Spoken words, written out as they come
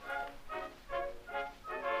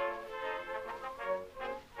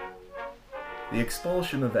The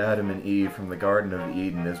expulsion of Adam and Eve from the Garden of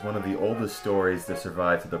Eden is one of the oldest stories to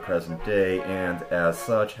survive to the present day, and, as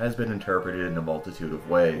such, has been interpreted in a multitude of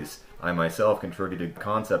ways. I myself contributed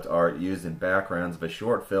concept art used in backgrounds of a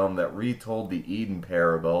short film that retold the Eden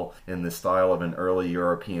parable in the style of an early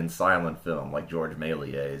European silent film, like George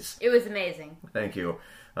Méliès. It was amazing. Thank you.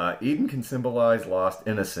 Eden can symbolize lost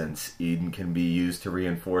innocence. Eden can be used to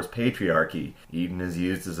reinforce patriarchy. Eden is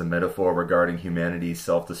used as a metaphor regarding humanity's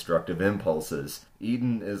self-destructive impulses.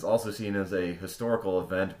 Eden is also seen as a historical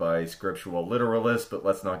event by scriptural literalists, but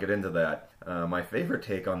let's not get into that. My favorite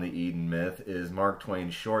take on the Eden myth is Mark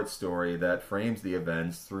Twain's short story that frames the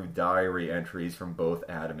events through diary entries from both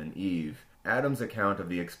Adam and Eve. Adam's account of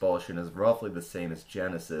the expulsion is roughly the same as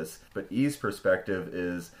Genesis, but Eve's perspective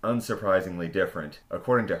is unsurprisingly different.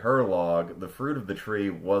 According to her log, the fruit of the tree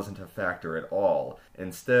wasn't a factor at all.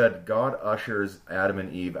 Instead, God ushers Adam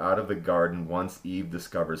and Eve out of the garden once Eve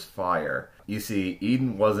discovers fire. You see,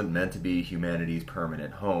 Eden wasn't meant to be humanity's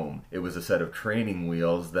permanent home. It was a set of training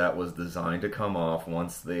wheels that was designed to come off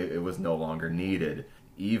once it was no longer needed.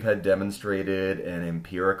 Eve had demonstrated an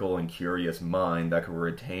empirical and curious mind that could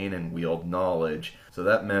retain and wield knowledge, so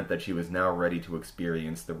that meant that she was now ready to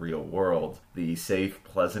experience the real world. The safe,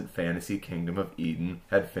 pleasant fantasy kingdom of Eden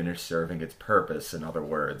had finished serving its purpose, in other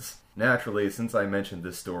words. Naturally, since I mentioned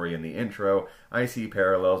this story in the intro, I see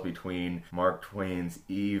parallels between Mark Twain's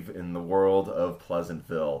Eve in the world of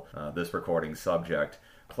Pleasantville, this recording's subject.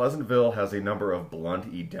 Pleasantville has a number of blunt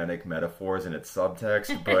Edenic metaphors in its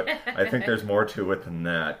subtext, but I think there's more to it than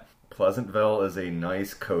that. Pleasantville is a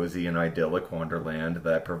nice, cozy, and idyllic wonderland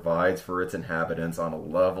that provides for its inhabitants on a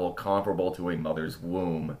level comparable to a mother's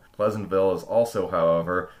womb. Pleasantville is also,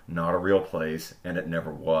 however, not a real place, and it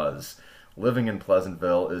never was. Living in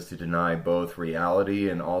Pleasantville is to deny both reality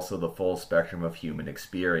and also the full spectrum of human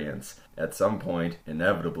experience. At some point,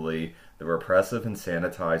 inevitably, the repressive and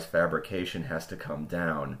sanitized fabrication has to come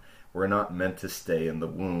down. We're not meant to stay in the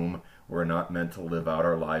womb. We're not meant to live out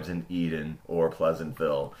our lives in Eden or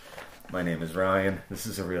Pleasantville. My name is Ryan. This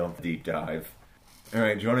is a real deep dive.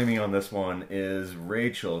 Alright, joining me on this one is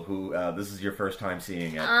Rachel, who, this is your first time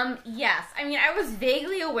seeing it. Yes. I mean, I was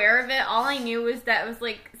vaguely aware of it. All I knew was that it was,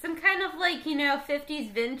 like, some kind of, like,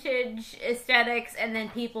 50s vintage aesthetics, and then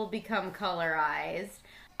people become colorized.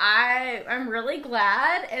 I'm really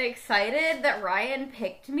glad and excited that Ryan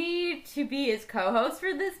picked me to be his co-host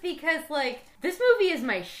for this, because, like, this movie is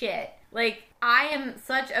my shit. Like, I am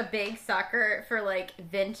such a big sucker for, like,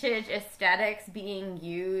 vintage aesthetics being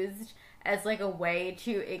used as, like, a way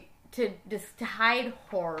to hide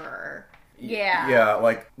horror. Yeah. Yeah,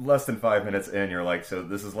 like, less than 5 minutes in, you're like, so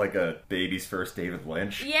this is like a baby's first David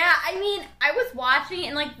Lynch? Yeah, I mean, I was watching,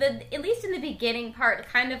 and, like, at least in the beginning part,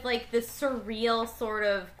 kind of, like, the surreal sort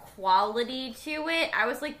of quality to it. I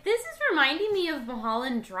was like, this is reminding me of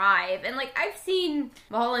Mulholland Drive. And, like, I've seen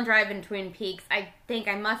Mulholland Drive and Twin Peaks. I think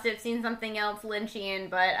I must have seen something else Lynchian,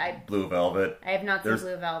 but Blue Velvet. I have not seen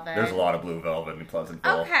Blue Velvet. There's a lot of Blue Velvet in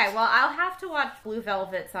Pleasantville. Okay, well, I'll have to watch Blue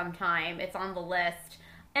Velvet sometime. It's on the list.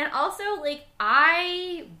 And also, like,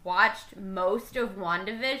 I watched most of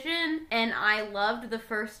WandaVision, and I loved the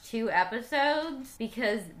first 2 episodes,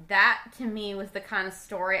 because that, to me, was the kind of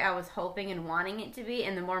story I was hoping and wanting it to be,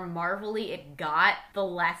 and the more Marvel-y it got, the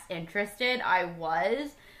less interested I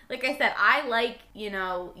was. Like I said, I like,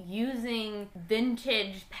 using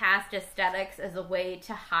vintage past aesthetics as a way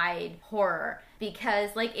to hide horror.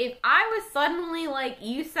 Because, like, if I was suddenly, like,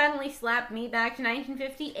 you suddenly slapped me back to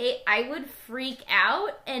 1958, I would freak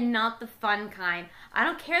out, and not the fun kind. I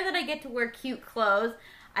don't care that I get to wear cute clothes.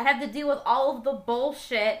 I'd have to deal with all of the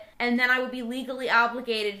bullshit, and then I would be legally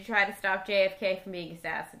obligated to try to stop JFK from being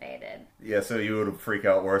assassinated. Yeah, so you would freak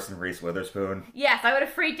out worse than Reese Witherspoon? Yes, I would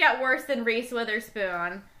have freaked out worse than Reese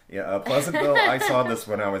Witherspoon. Yeah, Pleasantville, I saw this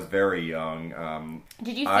when I was very young.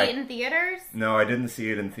 Did you see it in theaters? No, I didn't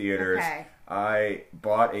see it in theaters. Okay. I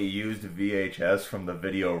bought a used VHS from the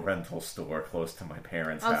video rental store close to my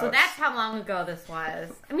parents' house. Oh, so that's how long ago this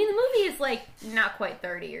was. I mean, the movie is, like, not quite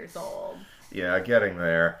 30 years old. Yeah, getting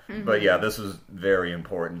there. Mm-hmm. But yeah, this was very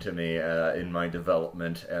important to me in my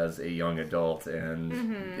development as a young adult, and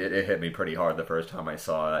it hit me pretty hard the first time I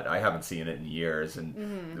saw it. I haven't seen it in years,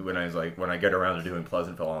 and when I get around to doing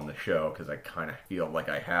Pleasantville on the show, because I kind of feel like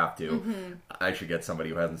I have to, I should get somebody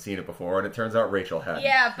who hasn't seen it before, and it turns out Rachel hadn't.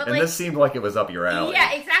 Yeah, but and this seemed like it was up your alley.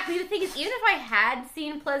 Yeah, exactly. The thing is, even if I had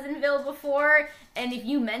seen Pleasantville before, and if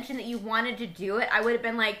you mentioned that you wanted to do it, I would have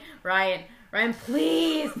been like, Ryan,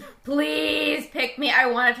 please pick me. I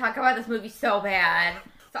want to talk about this movie so bad.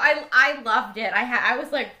 So I loved it. I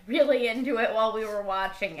was like really into it while we were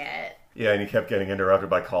watching it. Yeah, and you kept getting interrupted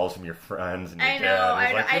by calls from your friends and your I know, dad. I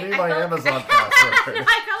He was like, know. give me my Amazon password.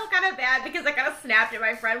 I felt kind of bad because I kind of snapped at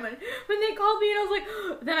my friend when they called me, and I was like,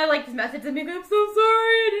 then I like just messaged them, being like, I'm so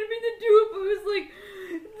sorry, I didn't mean to do it, but it was like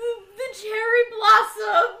the cherry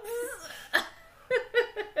blossoms.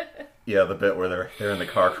 Yeah, the bit where they're in the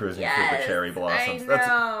car cruising through the cherry blossoms. I know. That's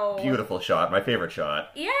a beautiful shot. My favorite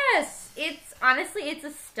shot. Yes, it's honestly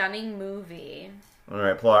a stunning movie.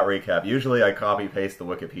 Alright, plot recap. Usually I copy-paste the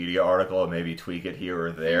Wikipedia article and maybe tweak it here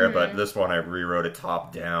or there, but this one I rewrote it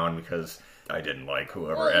top-down because I didn't like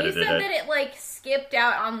whoever edited it. You said that it, like, skipped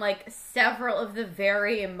out on, like, several of the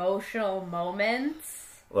very emotional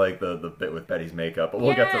moments. Like the bit with Betty's makeup, but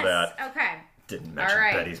we'll get to that. Okay. Didn't mention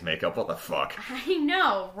Betty's makeup. What the fuck? I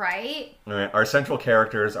know, right? Alright, our central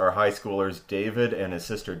characters are high schoolers David and his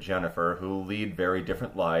sister Jennifer, who lead very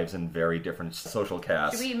different lives in very different social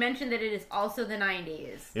casts. Should we mention that it is also the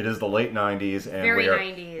 90s? It is the late 90s, and very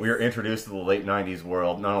 90s. We are introduced to the late 90s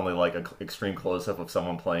world, not only like an extreme close-up of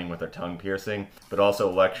someone playing with their tongue piercing, but also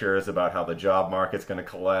lectures about how the job market's going to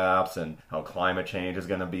collapse, and how climate change is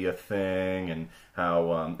going to be a thing, and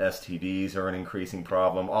how STDs are an increasing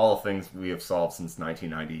problem, all things we have solved since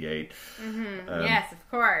 1998. Yes,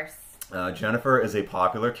 of course. Jennifer is a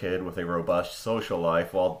popular kid with a robust social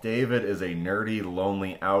life, while David is a nerdy,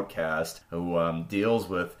 lonely outcast who deals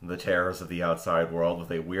with the terrors of the outside world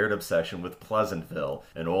with a weird obsession with Pleasantville,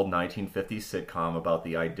 an old 1950s sitcom about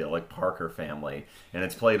the idyllic Parker family. And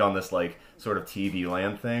it's played on this, like, sort of TV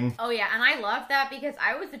Land thing. Oh yeah, and I love that because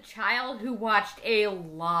I was a child who watched a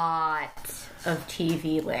lot of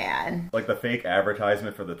TV Land. Like the fake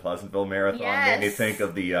advertisement for the Pleasantville Marathon made me think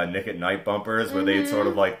of the Nick at Night bumpers where they'd sort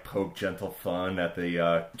of like poke gentle fun at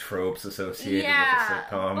the tropes associated with the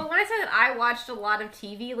sitcom. But when I said that I watched a lot of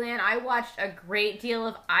TV Land, I watched a great deal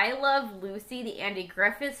of I Love Lucy, the Andy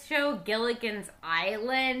Griffith Show, Gilligan's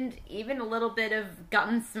Island, even a little bit of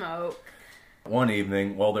Gunsmoke. One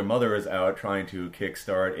evening, while their mother is out trying to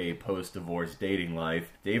kickstart a post-divorce dating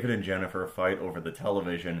life, David and Jennifer fight over the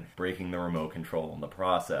television, breaking the remote control in the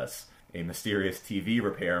process. A mysterious TV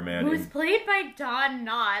repairman... Who's played by Don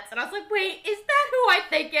Knotts. And I was like, wait, is that who I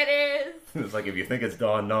think it is? It's like, if you think it's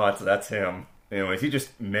Don Knotts, that's him. Anyways, he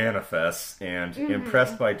just manifests, and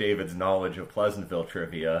impressed by David's knowledge of Pleasantville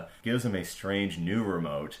trivia, gives him a strange new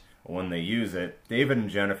remote. When they use it, David and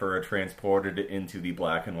Jennifer are transported into the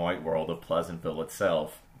black and white world of Pleasantville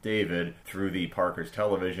itself. David, through the Parker's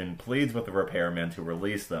television, pleads with the repairman to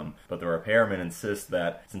release them, but the repairman insists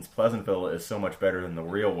that, since Pleasantville is so much better than the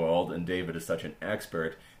real world and David is such an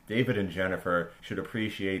expert, David and Jennifer should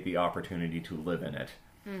appreciate the opportunity to live in it.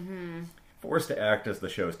 Forced to act as the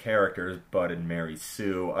show's characters, Bud and Mary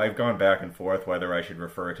Sue, I've gone back and forth whether I should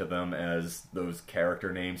refer to them as those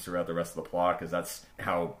character names throughout the rest of the plot, because that's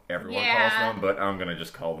how everyone calls them, but I'm going to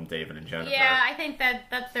just call them David and Jennifer. Yeah, I think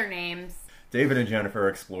that's their names. David and Jennifer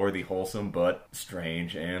explore the wholesome but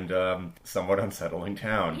strange and somewhat unsettling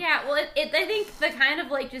town. Yeah, well, I think the kind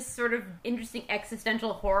of, like, just sort of interesting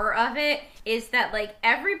existential horror of it is that, like,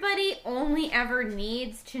 everybody only ever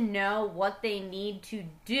needs to know what they need to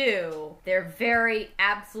do. They're very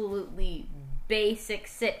absolutely basic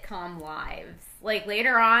sitcom lives. Like,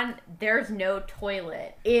 later on, there's no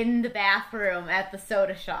toilet in the bathroom at the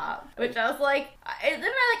soda shop. Which I was like, then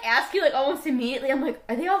I, like, ask you, like, almost immediately, I'm like,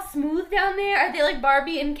 are they all smooth down there? Are they like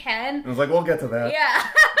Barbie and Ken? I was like, we'll get to that. Yeah.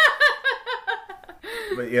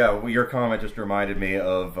 But yeah, your comment just reminded me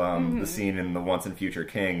of the scene in The Once and Future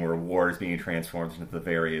King where Ward is being transformed into the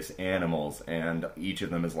various animals, and each of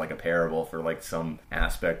them is like a parable for like some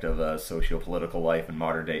aspect of socio-political life in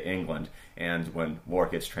modern-day England. And when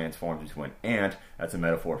Ward gets transformed into an ant, that's a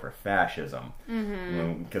metaphor for fascism.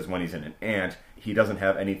 Because when he's in an ant, he doesn't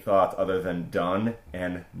have any thoughts other than done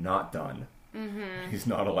and not done. He's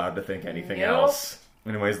not allowed to think anything else.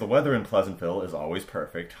 Anyways, the weather in Pleasantville is always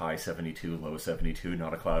perfect. High 72, low 72,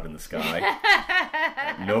 not a cloud in the sky.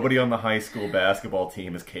 Nobody on the high school basketball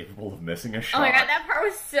team is capable of missing a shot. Oh my god, that part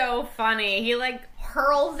was so funny. He, like,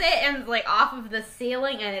 hurls it and, like, off of the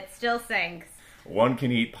ceiling and it still sinks. One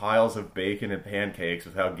can eat piles of bacon and pancakes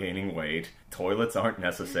without gaining weight. Toilets aren't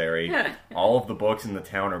necessary. All of the books in the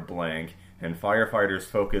town are blank. And firefighters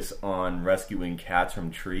focus on rescuing cats from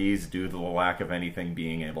trees due to the lack of anything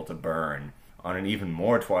being able to burn. On an even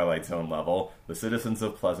more Twilight Zone level, the citizens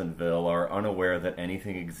of Pleasantville are unaware that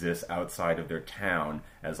anything exists outside of their town,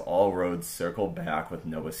 as all roads circle back with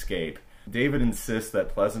no escape. David insists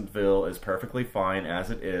that Pleasantville is perfectly fine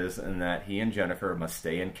as it is, and that he and Jennifer must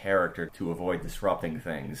stay in character to avoid disrupting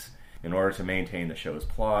things. In order to maintain the show's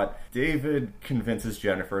plot, David convinces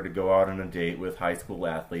Jennifer to go out on a date with high school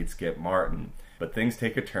athlete Skip Martin. But things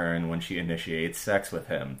take a turn when she initiates sex with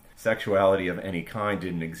him. Sexuality of any kind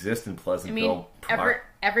didn't exist in Pleasantville.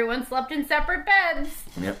 Everyone slept in separate beds.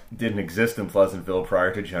 Yep, didn't exist in Pleasantville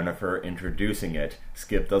prior to Jennifer introducing it.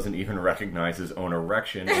 Skip doesn't even recognize his own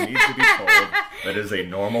erection and needs to be told that is a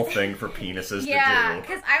normal thing for penises to do. Yeah,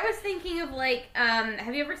 because I was thinking of,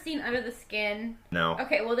 have you ever seen Under the Skin? No.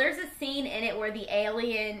 Okay, well, there's a scene in it where the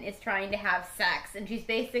alien is trying to have sex, and she's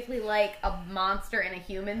basically like a monster in a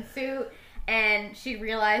human suit. And she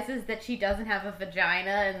realizes that she doesn't have a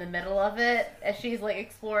vagina in the middle of it as she's,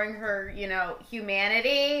 exploring her,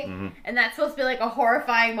 humanity. Mm-hmm. And that's supposed to be, a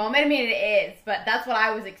horrifying moment. I mean, it is, but that's what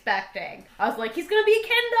I was expecting. I was like, he's gonna be a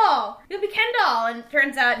Ken doll! He'll be Ken doll! And it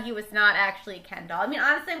turns out he was not actually a Ken doll. I mean,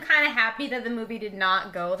 honestly, I'm kind of happy that the movie did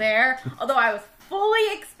not go there, although I was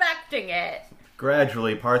fully expecting it.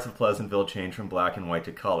 Gradually, parts of Pleasantville change from black and white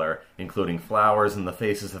to color, including flowers and the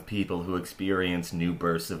faces of people who experience new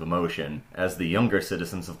bursts of emotion. As the younger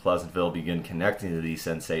citizens of Pleasantville begin connecting to these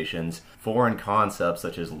sensations, foreign concepts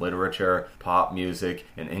such as literature, pop music,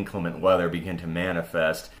 and inclement weather begin to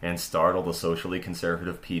manifest and startle the socially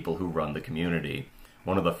conservative people who run the community.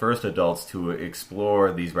 One of the first adults to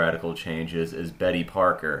explore these radical changes is Betty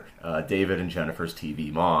Parker, David and Jennifer's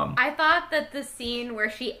TV mom. I thought that the scene where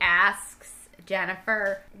she asks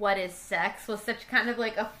Jennifer what is sex was such kind of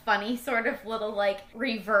a funny sort of little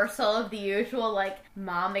reversal of the usual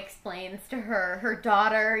mom explains to her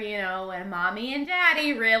daughter, when mommy and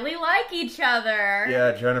daddy really like each other.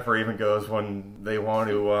 Yeah, Jennifer even goes when they want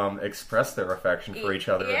to express their affection for each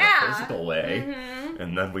other in a physical way,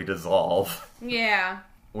 and then we dissolve. Yeah.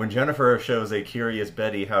 When Jennifer shows a curious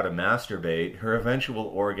Betty how to masturbate, her eventual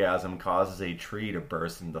orgasm causes a tree to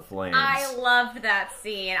burst into flames. I loved that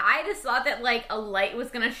scene. I just thought that, a light was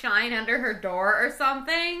going to shine under her door or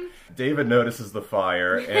something. David notices the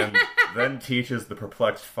fire and then teaches the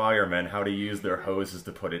perplexed firemen how to use their hoses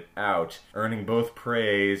to put it out, earning both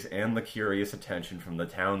praise and the curious attention from the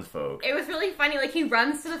townsfolk. It was really funny. He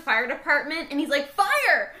runs to the fire department and he's like,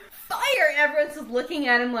 fire! Fire! And everyone's just looking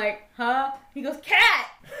at him like, huh? He goes, cat!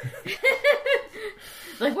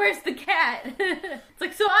 Where's the cat?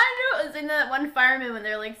 It's so I don't know. And that one fireman, when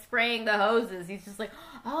they're spraying the hoses, he's just like,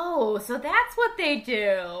 oh, so that's what they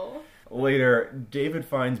do. Later, David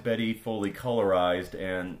finds Betty fully colorized,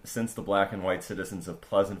 and since the black and white citizens of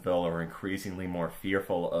Pleasantville are increasingly more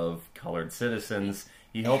fearful of colored citizens,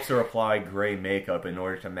 he helps her apply gray makeup in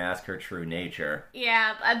order to mask her true nature.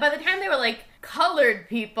 Yeah, by the time they were colored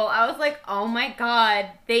people, I was like, oh my god,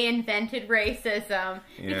 they invented racism.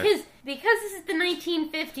 Yeah. Because this is the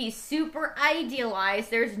 1950s, super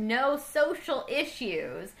idealized, there's no social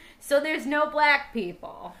issues, so there's no black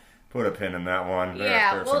people. Put a pin in that one. There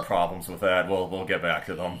are some problems with that. We'll get back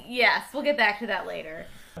to them. Yes, we'll get back to that later.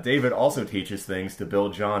 David also teaches things to Bill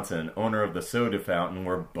Johnson, owner of the soda fountain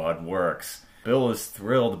where Bud works. Bill is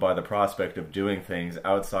thrilled by the prospect of doing things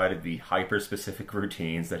outside of the hyper-specific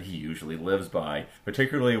routines that he usually lives by,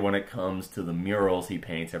 particularly when it comes to the murals he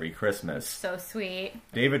paints every Christmas. So sweet.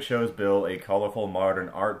 David shows Bill a colorful modern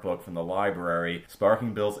art book from the library,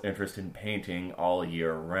 sparking Bill's interest in painting all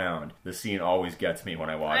year round. This scene always gets me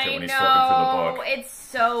when I watch it, when he's flipping through the book. It's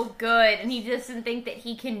so good, and he doesn't think that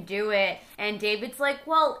he can do it. And David's like,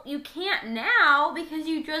 well, you can't now because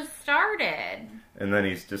you just started. And then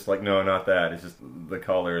he's just like, no, not that. It's just the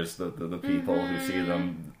colors, the people who see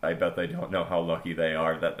them. I bet they don't know how lucky they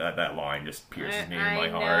are. That line just pierces me in my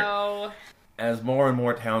heart. As more and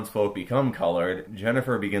more townsfolk become colored,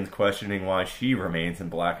 Jennifer begins questioning why she remains in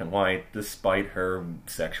black and white despite her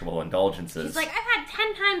sexual indulgences. She's like, I've had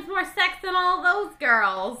 10 times more sex than all those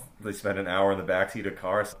girls. They spend an hour in the backseat of a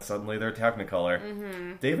car, suddenly they're Technicolor.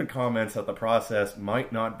 Mm-hmm. David comments that the process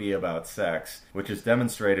might not be about sex, which is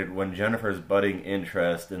demonstrated when Jennifer's budding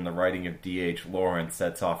interest in the writing of D.H. Lawrence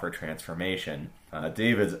sets off her transformation.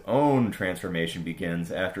 David's own transformation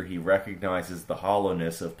begins after he recognizes the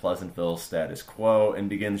hollowness of Pleasantville's status quo and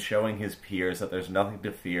begins showing his peers that there's nothing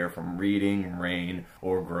to fear from reading, rain,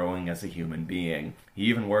 or growing as a human being. He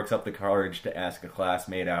even works up the courage to ask a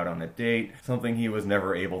classmate out on a date, something he was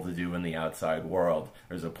never able to do in the outside world.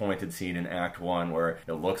 There's a pointed scene in Act 1 where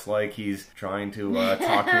it looks like he's trying to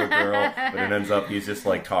talk to a girl, but it ends up he's just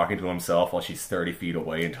talking to himself while she's 30 feet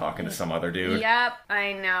away and talking to some other dude. Yep,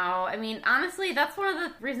 I know. I mean, honestly, that's one of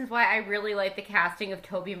the reasons why I really like the casting of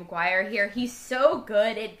Tobey Maguire here. He's so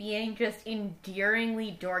good at being just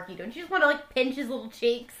endearingly dorky. Don't you just want to pinch his little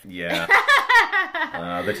cheeks? Yeah.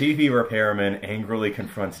 The TV repairman angrily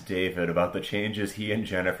confronts David about the changes he and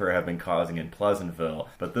Jennifer have been causing in Pleasantville,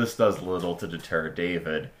 but this does little to deter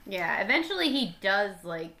David. Yeah, eventually he does,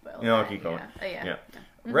 like... I'll keep going. Yeah.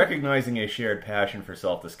 Recognizing a shared passion for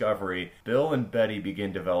self-discovery, Bill and Betty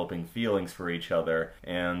begin developing feelings for each other,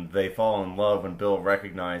 and they fall in love when Bill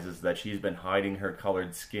recognizes that she's been hiding her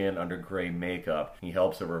colored skin under gray makeup. He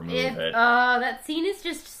helps her remove it. Oh, that scene is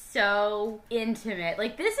just so intimate.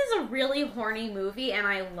 Like, this is a really horny movie, and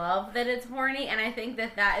I love that it's horny, and I think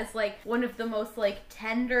that that is, like, one of the most, like,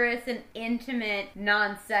 tenderest and intimate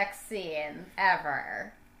non-sex scenes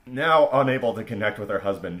ever. Now unable to connect with her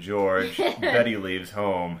husband George, Betty leaves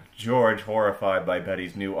home. George, horrified by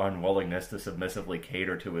Betty's new unwillingness to submissively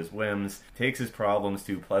cater to his whims, takes his problems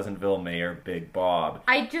to Pleasantville Mayor Big Bob.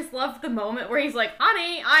 I just love the moment where he's like,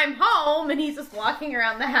 "Honey, I'm home," and he's just walking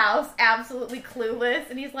around the house absolutely clueless,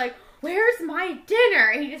 and he's like, "Where's my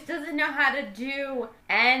dinner?" He just doesn't know how to do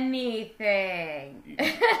anything.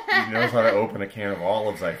 He knows how to open a can of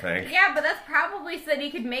olives, I think. Yeah, but that's probably so that he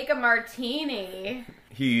could make a martini.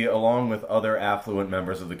 He, along with other affluent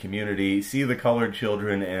members of the community, see the colored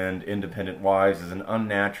children and independent wives as an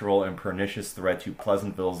unnatural and pernicious threat to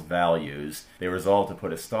Pleasantville's values. They resolve to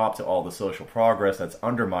put a stop to all the social progress that's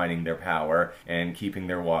undermining their power and keeping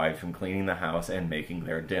their wives from cleaning the house and making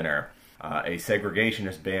their dinner. A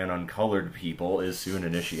segregationist ban on colored people is soon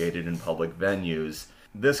initiated in public venues.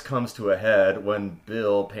 This comes to a head when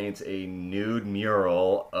Bill paints a nude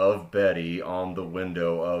mural of Betty on the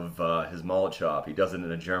window of his mullet shop. He does it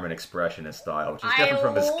in a German expressionist style, which is different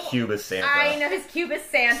from his Cubist Santa. I know, his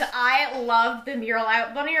Cubist Santa. I loved the mural.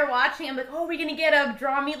 When you're watching, I'm like, oh, we're going to get a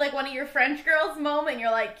draw me like one of your French girls moment. And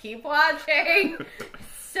you're like, keep watching.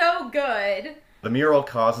 So good. The mural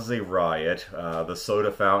causes a riot, the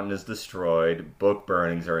soda fountain is destroyed, book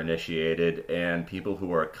burnings are initiated, and people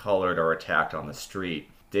who are colored are attacked on the street.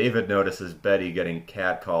 David notices Betty getting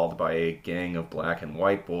catcalled by a gang of black and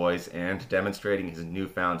white boys, and demonstrating his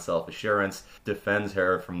newfound self-assurance, defends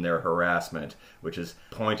her from their harassment, which is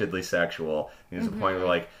pointedly sexual. There's a point where,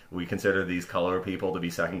 like, we consider these colored people to be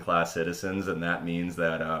second-class citizens, and that means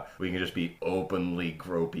that we can just be openly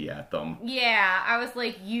gropey at them. Yeah, I was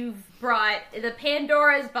like, the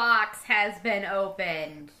Pandora's box has been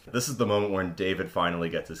opened. This is the moment when David finally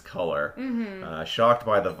gets his color. Shocked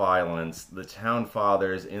by the violence, the town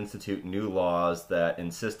fathers institute new laws that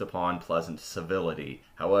insist upon pleasant civility.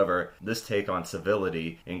 However, this take on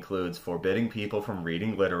civility includes forbidding people from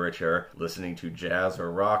reading literature, listening to jazz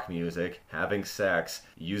or rock music, having sex,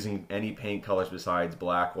 using any paint colors besides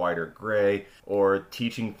black, white, or gray, or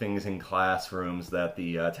teaching things in classrooms that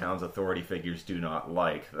the town's authority figures do not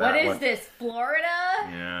like. What is this, Florida?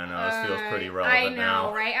 Yeah, no, this feels pretty relevant now. I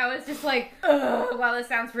know, right? I was just like, ugh, wow, this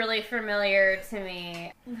sounds really familiar to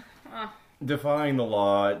me. Defying the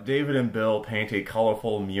law, David and Bill paint a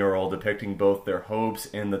colorful mural depicting both their hopes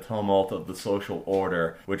and the tumult of the social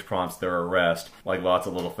order, which prompts their arrest. Like lots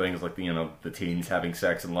of little things like, the teens having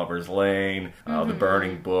sex in Lover's Lane, the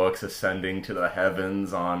burning books ascending to the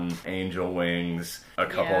heavens on angel wings, a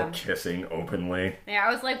couple kissing openly. Yeah,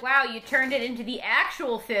 I was like, wow, you turned it into the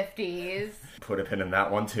actual 50s. Put a pin in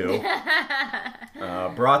that one, too.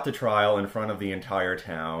 Brought to trial in front of the entire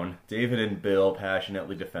town, David and Bill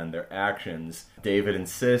passionately defend their actions. David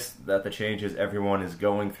insists that the changes everyone is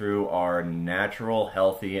going through are natural,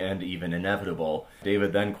 healthy, and even inevitable.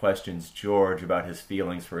 David then questions George about his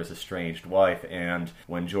feelings for his estranged wife, and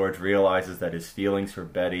when George realizes that his feelings for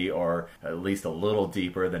Betty are at least a little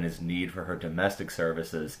deeper than his need for her domestic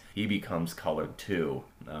services, he becomes colored too.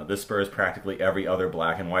 This spurs practically every other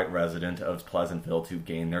black and white resident of Pleasantville to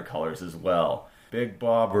gain their colors as well. Big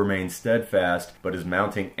Bob remains steadfast, but his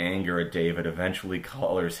mounting anger at David eventually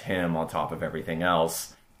colors him on top of everything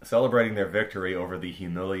else. Celebrating their victory over the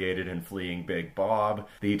humiliated and fleeing Big Bob,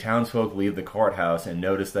 the townsfolk leave the courthouse and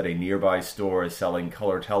notice that a nearby store is selling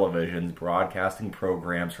color televisions broadcasting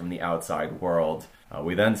programs from the outside world.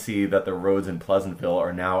 We then see that the roads in Pleasantville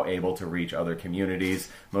are now able to reach other communities,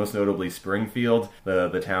 most notably Springfield,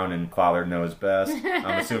 the town in Father Knows Best.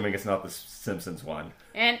 I'm assuming it's not the Simpsons one.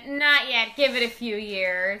 And not yet. Give it a few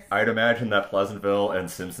years. I'd imagine that Pleasantville and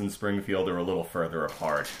Simpsons Springfield are a little further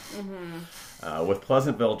apart. With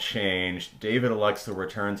Pleasantville changed, David elects to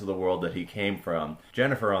return to the world that he came from.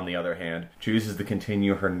 Jennifer, on the other hand, chooses to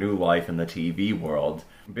continue her new life in the TV world.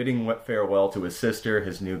 Bidding farewell to his sister,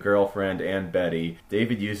 his new girlfriend, and Betty,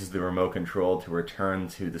 David uses the remote control to return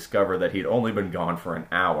to discover that he'd only been gone for an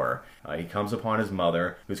hour. He comes upon his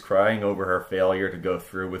mother, who's crying over her failure to go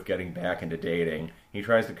through with getting back into dating. He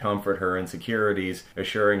tries to comfort her insecurities,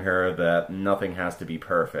 assuring her that nothing has to be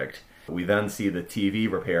perfect. We then see the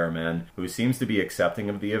TV repairman, who seems to be accepting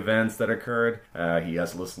of the events that occurred. He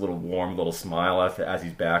has this little warm little smile as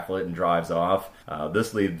he's backlit and drives off.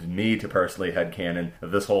 This leads me to personally headcanon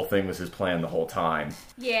that this whole thing was his plan the whole time.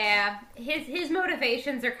 Yeah, his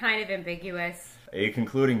motivations are kind of ambiguous. A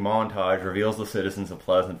concluding montage reveals the citizens of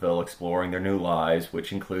Pleasantville exploring their new lives,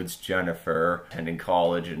 which includes Jennifer attending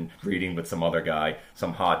college and reading with some other guy,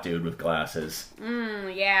 some hot dude with glasses.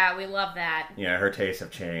 Yeah, we love that. Yeah, her tastes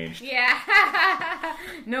have changed. Yeah.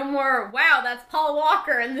 No more, wow, that's Paul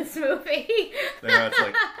Walker in this movie. Yeah, it's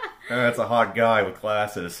like, that's a hot guy with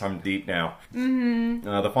glasses. I'm deep now.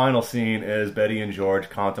 The final scene is Betty and George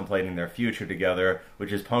contemplating their future together,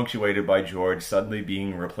 which is punctuated by George suddenly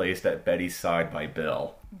being replaced at Betty's side by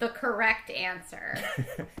Bill. The correct answer.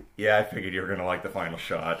 Yeah, I figured you were going to like the final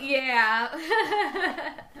shot. Yeah.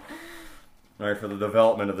 Alright, for the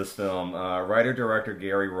development of this film, writer-director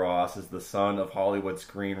Gary Ross is the son of Hollywood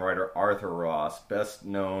screenwriter Arthur Ross, best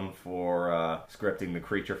known for scripting The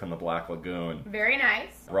Creature from the Black Lagoon. Very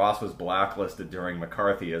nice. Ross was blacklisted during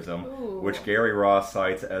McCarthyism, Ooh. which Gary Ross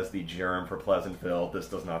cites as the germ for Pleasantville. This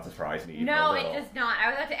does not surprise me even a little. No, it does not. I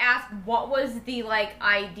was about to ask, what was the,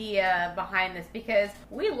 idea behind this? Because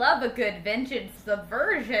we love a good vintage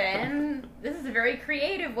subversion. This is a very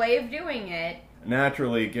creative way of doing it.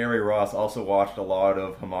 Naturally, Gary Ross also watched a lot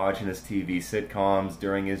of homogenous TV sitcoms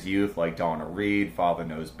during his youth, like Donna Reed, Father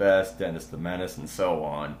Knows Best, Dennis the Menace, and so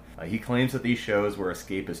on. He claims that these shows were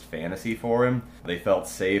escapist fantasy for him. They felt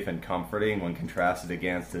safe and comforting when contrasted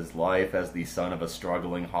against his life as the son of a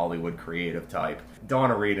struggling Hollywood creative type.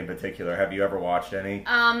 Donna Reed in particular, have you ever watched any?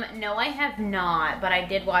 No, I have not, but I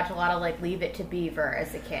did watch a lot of, Leave It to Beaver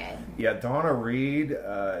as a kid. Yeah, Donna Reed,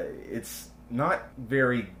 it's not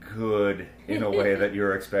very good in a way that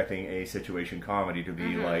you're expecting a situation comedy to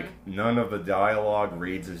be. None of the dialogue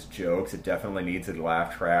reads as jokes. It definitely needs a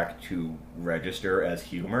laugh track to register as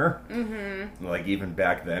humor. Even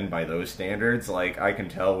back then, by those standards, I can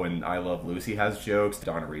tell when I Love Lucy has jokes,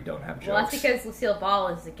 Donna Reed don't have jokes. Well, that's because Lucille Ball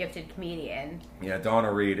is a gifted comedian. Yeah,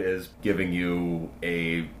 Donna Reed is giving you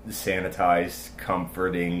a sanitized,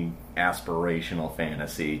 comforting, aspirational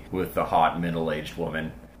fantasy with the hot middle-aged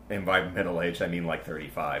woman. And by middle-aged, I mean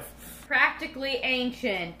 35. Practically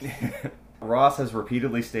ancient. Ross has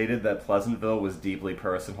repeatedly stated that Pleasantville was deeply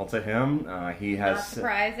personal to him. He has Not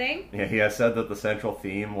surprising. He has said that the central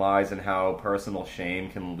theme lies in how personal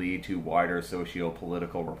shame can lead to wider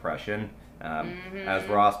socio-political repression. As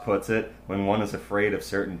Ross puts it, when one is afraid of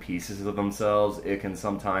certain pieces of themselves, it can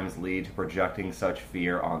sometimes lead to projecting such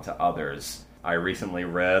fear onto others. I recently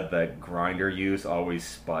read that Grindr use always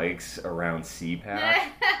spikes around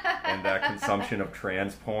CPAC, and that consumption of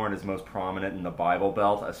trans porn is most prominent in the Bible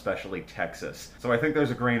Belt, especially Texas. So I think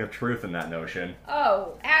there's a grain of truth in that notion.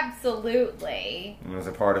 Oh, absolutely. And as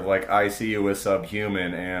a part of, I see you as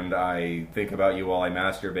subhuman, and I think about you while I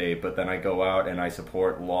masturbate, but then I go out and I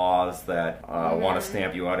support laws that want to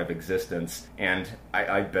stamp you out of existence. And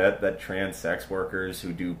I bet that trans sex workers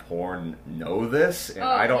who do porn know this, and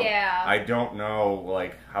I don't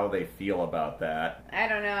know, how they feel about that. I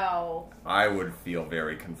don't know. I would feel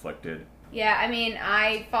very conflicted. Yeah, I mean,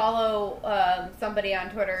 I follow somebody on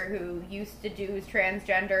Twitter who used to do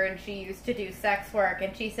transgender, and she used to do sex work,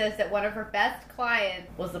 and she says that one of her best clients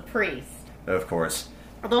was a priest. Of course.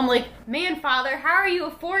 Although I'm like, man, Father, how are you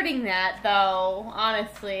affording that, though,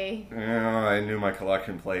 honestly? Yeah, I knew my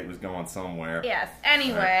collection plate was going somewhere. Yes,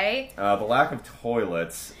 anyway. Right. The lack of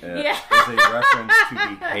toilets is a reference to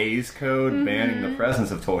the Hays Code banning the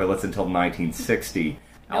presence of toilets until 1960.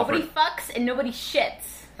 Nobody fucks and nobody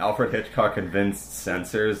shits. Alfred Hitchcock convinced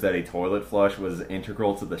censors that a toilet flush was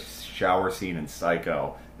integral to the shower scene in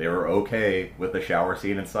Psycho. They were okay with the shower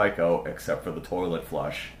scene in Psycho, except for the toilet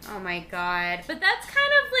flush. Oh my god. But that's kind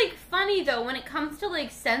of, funny, though, when it comes to,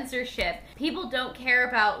 censorship. People don't care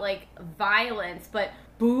about, violence, but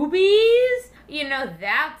boobies?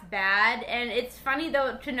 That's bad. And it's funny,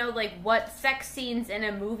 though, to know, what sex scenes in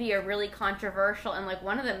a movie are really controversial. And,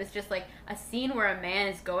 one of them is just, a scene where a man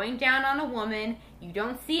is going down on a woman. You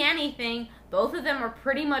don't see anything. Both of them are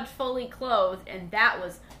pretty much fully clothed. And that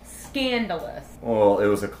was scandalous. Well, it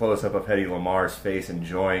was a close-up of Hedy Lamar's face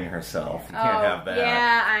enjoying herself. You can't have that.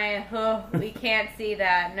 Yeah, we can't see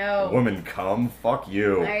that, no. Woman come? Fuck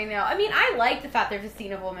you. I know. I mean, I like the fact there's a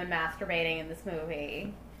scene of a woman masturbating in this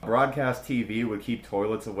movie. Broadcast TV would keep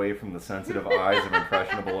toilets away from the sensitive eyes of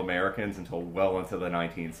impressionable Americans until well into the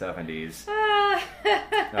 1970s.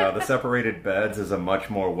 The separated beds is a much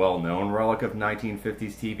more well-known relic of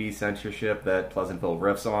 1950s TV censorship that Pleasantville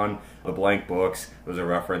riffs on. The blank books was a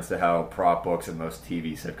reference to how prop books in most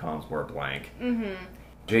TV sitcoms were blank.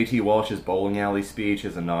 J.T. Walsh's bowling alley speech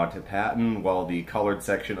is a nod to Patton, while the colored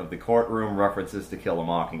section of the courtroom references To Kill a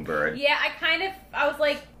Mockingbird. Yeah, I was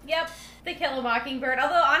like, yep, To Kill a Mockingbird.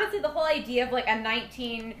 Although, honestly, the whole idea of, like, a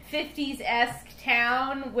 1950s-esque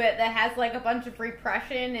town that has, like, a bunch of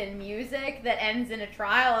repression and music that ends in a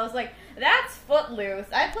trial, I was like, that's footloose.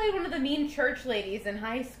 I played one of the mean church ladies in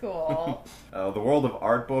high school. The World of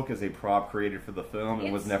Art book is a prop created for the film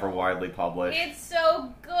and was never widely published. It's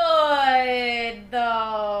so good,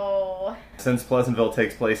 though. Since Pleasantville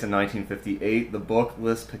takes place in 1958, the book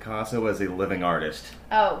lists Picasso as a living artist.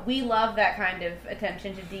 Oh, we love that kind of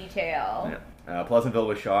attention to detail. Yeah. Pleasantville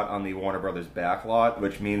was shot on the Warner Brothers backlot,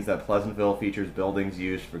 which means that Pleasantville features buildings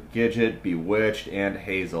used for Gidget, Bewitched, and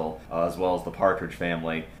Hazel, as well as the Partridge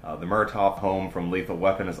Family. The Murtaugh home from Lethal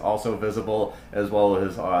Weapon is also visible, as well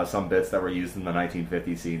as some bits that were used in the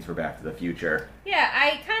 1950 scenes for Back to the Future. Yeah,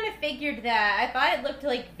 I kind of figured that. I thought it looked,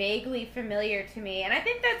 like, vaguely familiar to me, and I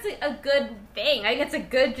think that's a good thing. I think it's a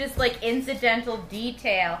good, just, like, incidental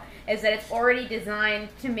detail, is that it's already designed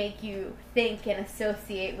to make you think and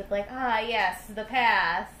associate with, like, yes, the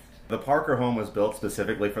past. The Parker home was built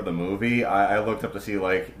specifically for the movie. I looked up to see,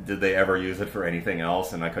 like, did they ever use it for anything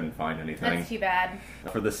else, and I couldn't find anything. That's too bad.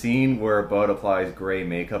 For the scene where Bud applies gray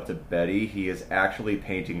makeup to Betty, he is actually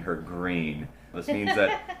painting her green. This means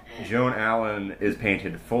that Joan Allen is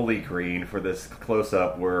painted fully green for this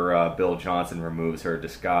close-up where Bill Johnson removes her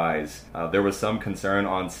disguise. There was some concern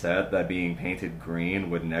on set that being painted green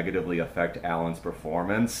would negatively affect Allen's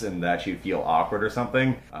performance and that she'd feel awkward or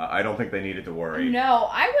something. I don't think they needed to worry. No,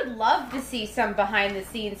 I would love to see some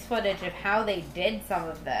behind-the-scenes footage of how they did some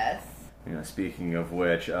of this. You know, speaking of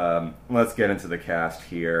which, let's get into the cast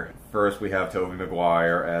here. First, we have Tobey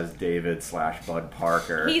Maguire as David/Bud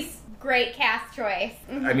Parker. He's great cast choice.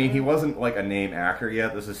 Mm-hmm. I mean, he wasn't, like, a name actor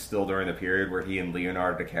yet. This is still during the period where he and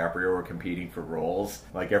Leonardo DiCaprio were competing for roles.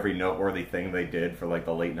 Like, every noteworthy thing they did for, like,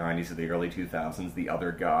 the late 90s or the early 2000s, the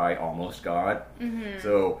other guy almost got. Mm-hmm.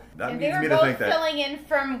 So, that leads me to think that... they were both filling in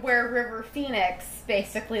from where River Phoenix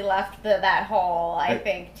basically left that hole, I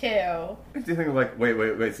think, too. Do you think, like,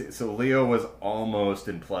 wait, so Leo was almost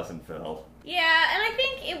in Pleasantville. Yeah, and I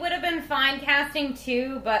think it would have been fine casting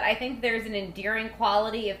too, but I think there's an endearing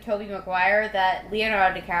quality of Tobey Maguire that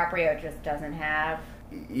Leonardo DiCaprio just doesn't have.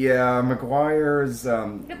 Yeah, Maguire's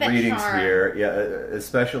readings charm. here, yeah,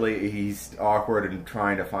 especially he's awkward and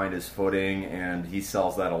trying to find his footing, and he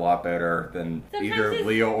sells that a lot better than either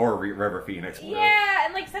Leo or River Phoenix would. Yeah,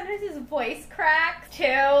 and like sometimes his voice cracks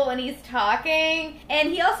too when he's talking, and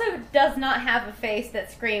he also does not have a face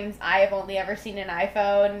that screams, "I have only ever seen an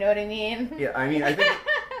iPhone," you know what I mean? Yeah, I mean, I think...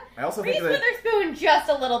 I also think Reese Witherspoon just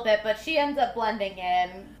a little bit, but she ends up blending in.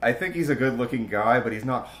 I think he's a good-looking guy, but he's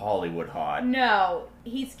not Hollywood hot. No,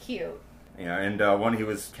 he's cute. Yeah, and when he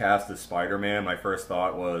was cast as Spider-Man, my first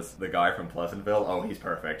thought was the guy from Pleasantville. Oh, he's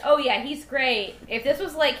perfect. Oh yeah, he's great. If this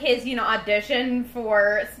was like his, audition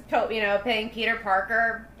for, playing Peter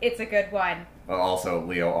Parker, it's a good one. Well, also,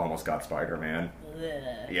 Leo almost got Spider-Man.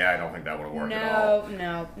 Yeah, I don't think that would have worked at all.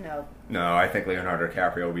 No, I think Leonardo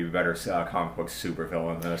DiCaprio would be a better comic book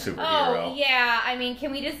supervillain than a superhero. Oh, yeah. I mean,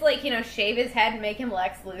 can we just, shave his head and make him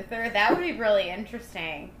Lex Luthor? That would be really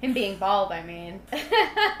interesting. Him being bald, I mean.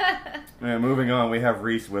 Moving on, we have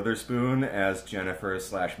Reese Witherspoon as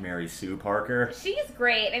Jennifer/Mary Sue Parker. She's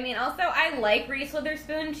great. I mean, also, I like Reese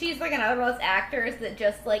Witherspoon. She's, another one of those actors that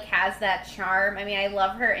just, has that charm. I mean, I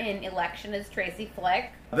love her in Election as Tracy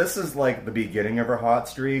Flick. This is, the beginning of her hot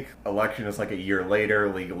streak. Election is, a year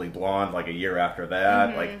later. Legally Blonde, a year after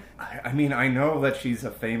that. Mm-hmm. I know that she's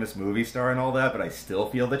a famous movie star and all that, but I still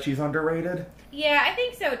feel that she's underrated. Yeah, I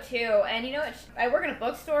think so, too. And you know what? I work in a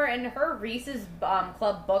bookstore, and her Reese's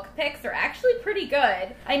Club book picks are actually pretty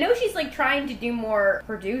good. I know she's, trying to do more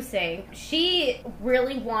producing. She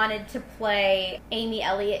really wanted to play Amy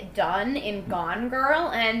Elliott Dunn in Gone Girl,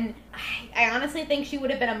 and I honestly think she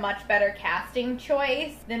would have been a much better casting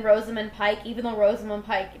choice than Rosamund Pike, even though Rosamund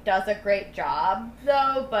Pike does a great job,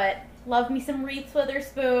 though, but... Love me some Reese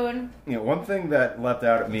Witherspoon. One thing that leapt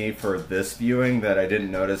out at me for this viewing that I didn't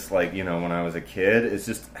notice, when I was a kid, is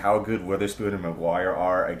just how good Witherspoon and Maguire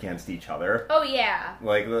are against each other. Oh, yeah.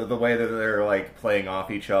 The way that they're, playing off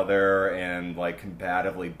each other and,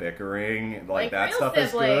 combatively bickering. That stuff siblings.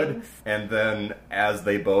 Is good. And then, as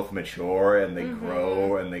they both mature and they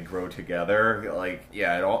grow and they grow together,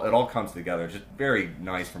 it all comes together. It's just very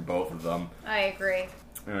nice from both of them. I agree.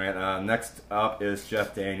 Alright, next up is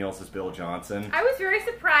Jeff Daniels as Bill Johnson. I was very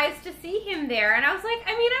surprised to see him there, and I was like,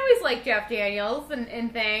 I always like Jeff Daniels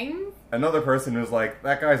and things. Another person who's like,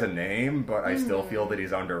 that guy's a name, but I still feel that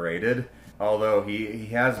he's underrated. Although he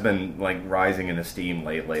has been, like, rising in esteem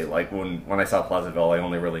lately. Like, when I saw Pleasantville, I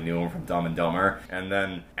only really knew him from Dumb and Dumber. And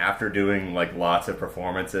then, after doing, like, lots of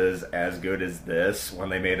performances as good as this, when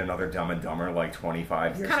they made another Dumb and Dumber, like,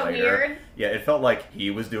 25 years later... Weird. Yeah, it felt like he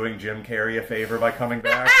was doing Jim Carrey a favor by coming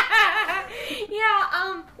back.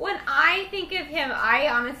 Yeah, when I think of him, I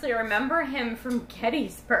honestly remember him from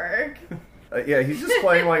Gettysburg. Yeah, he's just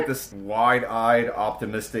playing like this wide-eyed,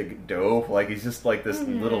 optimistic dope. Like, he's just like this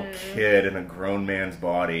little kid in a grown man's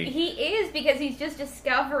body. He is, because he's just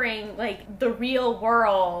discovering, like, the real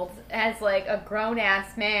world as, like, a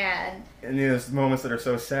grown-ass man. And there's moments that are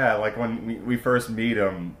so sad. Like, when we first meet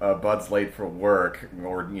him, Bud's late for work,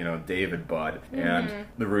 or, David Bud. And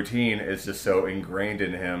the routine is just so ingrained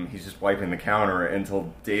in him, he's just wiping the counter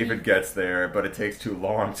until David gets there, but it takes too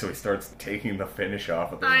long, so he starts taking the finish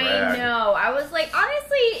off of the rag. I know. I was like,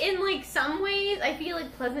 honestly, in, like, some ways, I feel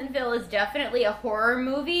like Pleasantville is definitely a horror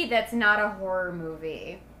movie that's not a horror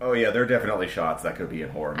movie. Oh yeah, there are definitely shots that could be in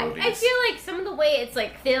horror movies. I feel like some of the way it's,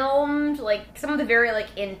 like, filmed, like, some of the very, like,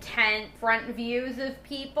 intense front views of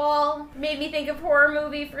people made me think of horror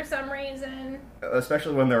movie for some reason.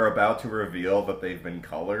 Especially when they're about to reveal that they've been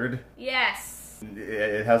colored. Yes.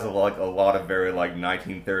 It has a lot of very, like,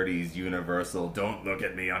 1930s Universal, don't look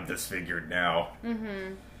at me, I'm disfigured now.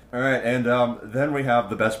 Mm-hmm. Alright, and then we have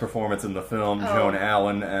the best performance in the film, Joan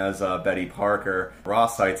Allen as Betty Parker.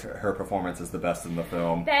 Ross cites her performance as the best in the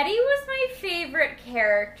film. Betty was my favorite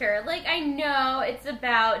character. Like, I know it's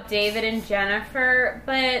about David and Jennifer,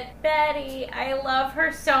 but Betty, I love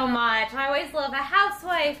her so much. I always love a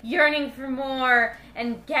housewife yearning for more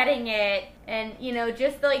and getting it. And,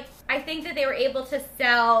 just, like, I think that they were able to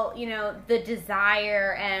sell, the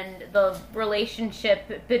desire and the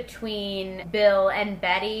relationship between Bill and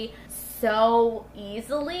Betty so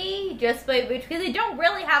easily, just because they don't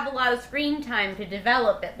really have a lot of screen time to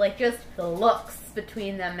develop it, like, just the looks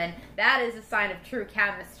between them, and that is a sign of true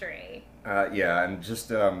chemistry. Yeah, and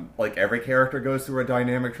just, like, every character goes through a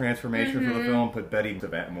dynamic transformation for the film, but Betty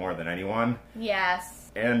more than anyone. Yes.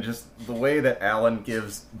 And just the way that Alan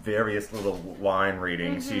gives various little line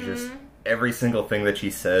readings, she just, every single thing that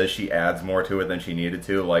she says, she adds more to it than she needed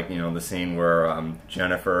to. Like, the scene where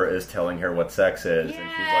Jennifer is telling her what sex is, and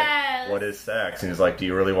she's like, what is sex? And he's like, do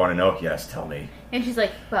you really want to know? Yes, tell me. And she's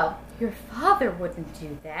like, well, your father wouldn't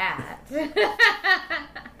do that.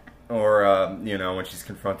 Or, when she's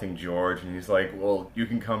confronting George, and he's like, well, you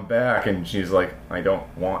can come back, and she's like, I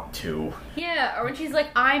don't want to. Yeah, or when she's like,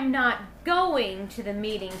 I'm not going to the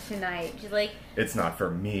meeting tonight. She's like... It's not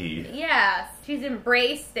for me. Yes, she's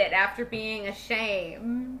embraced it after being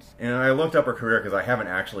ashamed. And I looked up her career because I haven't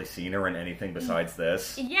actually seen her in anything besides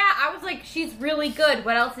this. Yeah, I was like, she's really good.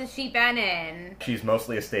 What else has she been in? She's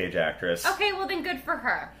mostly a stage actress. Okay, well then good for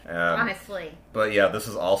her, honestly. But yeah, this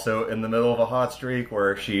is also in the middle of a hot streak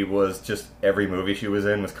where she was just, every movie she was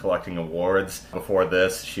in was collecting awards. Before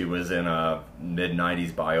this, she was in a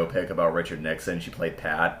mid-90s biopic about Richard Nixon. She played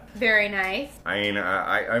Pat. Very nice. I mean,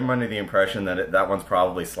 I'm under the impression that that one's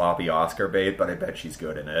probably sloppy Oscar bait, but I bet she's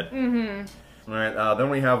good in it. Mm-hmm. Alright,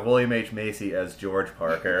 then we have William H. Macy as George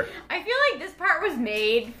Parker. I feel like this part was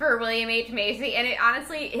made for William H. Macy, and it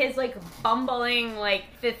honestly, his, like, bumbling, like,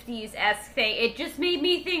 50s-esque thing, it just made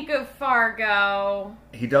me think of Fargo.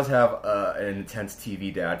 He does have an intense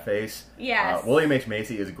TV dad face. Yes. William H.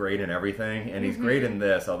 Macy is great in everything, and he's great in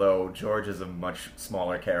this, although George is a much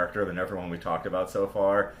smaller character than everyone we've talked about so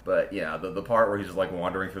far. But yeah, the part where he's just, like,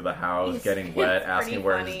 wandering through the house, getting wet, asking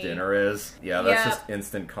where his dinner is. Yeah, that's just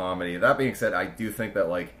instant comedy. That being said, I do think that,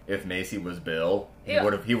 like, if Macy was Bill, he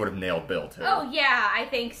would have nailed Bill, too. Oh, yeah, I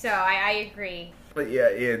think so. I agree. But yeah,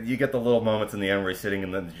 you get the little moments in the end where he's sitting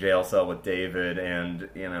in the jail cell with David, and,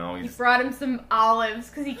 he brought him some olives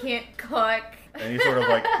because he can't cook. And he sort of,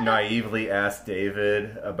 like, naively asks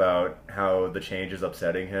David about how the change is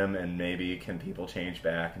upsetting him, and maybe can people change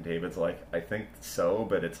back? And David's like, I think so,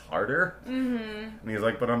 but it's harder. Mm-hmm. And he's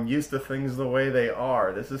like, but I'm used to things the way they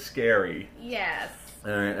are. This is scary. Yes.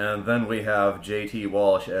 Alright, and then we have J.T.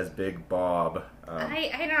 Walsh as Big Bob.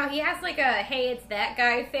 I don't know, he has like a, hey, it's that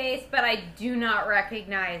guy face, but I do not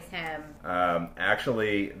recognize him.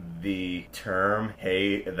 Actually, the term,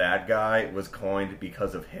 hey, that guy, was coined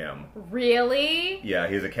because of him. Really? Yeah,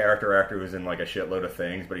 he's a character actor who's in like a shitload of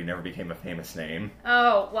things, but he never became a famous name.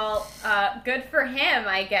 Oh, well, good for him,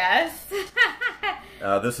 I guess.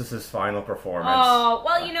 This is his final performance. Oh,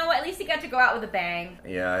 well, you know what? At least he got to go out with a bang.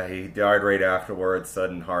 Yeah, he died right afterwards,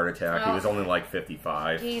 sudden heart attack. He was only like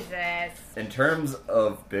 55. Jesus. In terms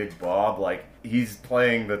of Big Bob, like, he's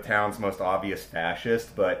playing the town's most obvious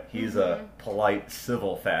fascist, but he's a polite,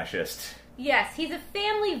 civil fascist. Yes, he's a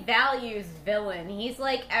family values villain. He's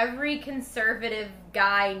like every conservative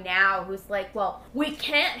guy now who's like, well, we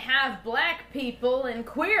can't have black people and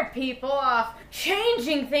queer people off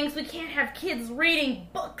changing things. We can't have kids reading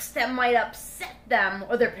books that might upset them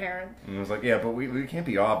or their parents. And I was like, yeah, but we can't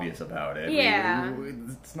be obvious about it. Yeah.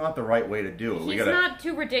 It's not the right way to do it. He's not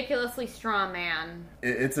too ridiculously straw man.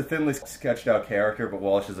 It's a thinly sketched out character, but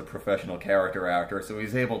Walsh is a professional character actor, so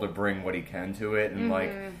he's able to bring what he can to it. And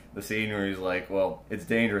like the scene where he's like, well, it's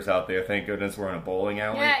dangerous out there. Thank goodness we're in a bowling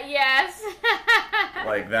alley. Yeah, yes.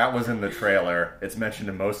 Like, that was in the trailer. It's mentioned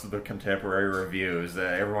in most of the contemporary reviews.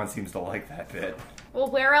 Everyone seems to like that bit. Well,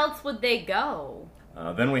 where else would they go?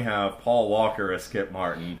 Then we have Paul Walker as Skip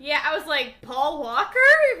Martin. Yeah, I was like, Paul Walker?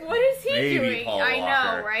 What is he Baby doing? Paul I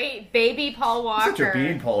Walker. know, right? Baby Paul Walker. Such a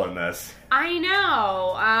beanpole in this. I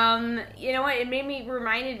know. You know what? It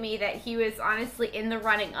reminded me that he was honestly in the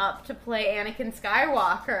running up to play Anakin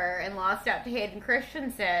Skywalker and lost out to Hayden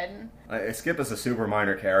Christensen. Skip is a super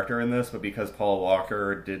minor character in this, but because Paul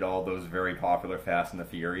Walker did all those very popular Fast and the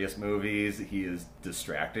Furious movies, he is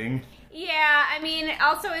distracting. Yeah, I mean,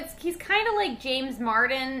 also he's kind of like James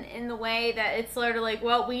Martin in the way that it's sort of like,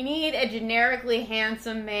 well, we need a generically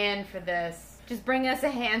handsome man for this. Just bring us a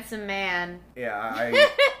handsome man. Yeah,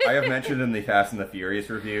 I have mentioned in the Fast and the Furious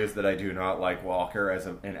reviews that I do not like Walker as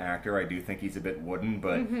an actor. I do think he's a bit wooden,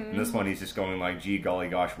 but in this one he's just going like, gee, golly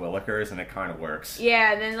gosh, willikers, and it kind of works.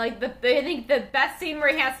 Yeah, and then like I think the best scene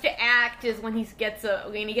where he has to act is when he gets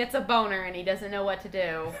a boner and he doesn't know what to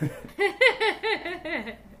do.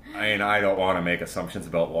 I mean, I don't want to make assumptions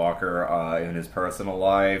about Walker in his personal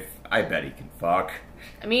life. I bet he can fuck.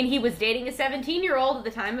 I mean, he was dating a 17-year-old at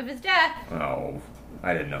the time of his death. Oh,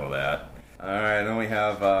 I didn't know that. Alright, then we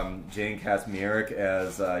have Jane Kasmerick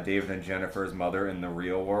as David and Jennifer's mother in the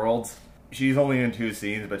real world. She's only in 2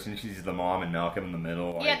 scenes, but since she's the mom and Malcolm in the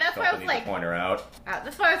middle, yeah, that's why I was like, to point her out.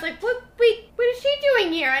 That's why I was like, what is she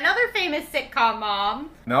doing here? Another famous sitcom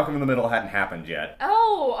mom. Malcolm in the Middle hadn't happened yet.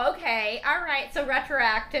 Oh, okay. Alright, so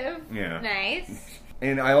retroactive. Yeah. Nice.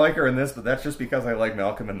 And I like her in this, but that's just because I like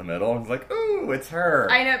Malcolm in the Middle. It's like, ooh, it's her.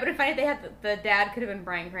 I know, but it's funny they had the dad could have been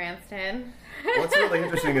Bryan Cranston. What's really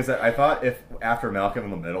interesting is that I thought if after Malcolm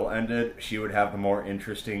in the Middle ended, she would have the more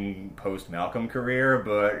interesting post-Malcolm career,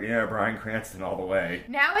 but yeah, Bryan Cranston all the way.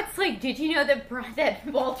 Now it's like, did you know that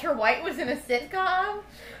Walter White was in a sitcom?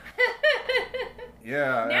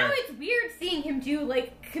 Yeah. Now it's weird seeing him do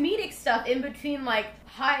like comedic stuff in between like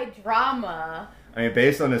high drama. I mean,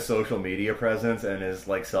 based on his social media presence and his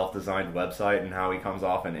like self-designed website and how he comes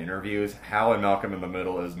off in interviews, Hal in Malcolm in the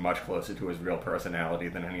Middle is much closer to his real personality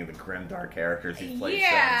than any of the grim dark characters he's played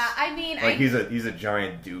Yeah, since. I mean, like he's a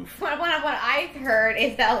giant doof. What I've heard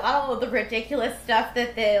is that a lot of the ridiculous stuff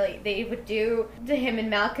that they would do to him in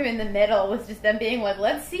Malcolm in the Middle was just them being like,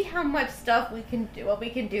 let's see how much stuff we can do, what we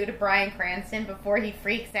can do to Bryan Cranston before he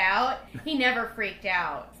freaks out. He never freaked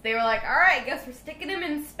out. So they were like, all right, I guess we're sticking him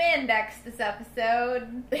in spandex this episode.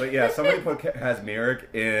 But yeah, somebody put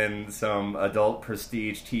Kasmerick in some adult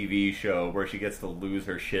prestige TV show where she gets to lose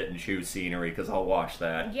her shit and choose scenery, because I'll watch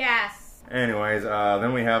that. Yes. Anyways,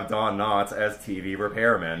 then we have Don Knotts as TV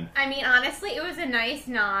repairman. I mean, honestly, it was a nice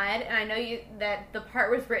nod, and I know that the part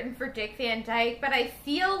was written for Dick Van Dyke, but I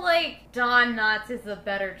feel like Don Knotts is a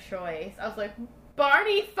better choice. I was like,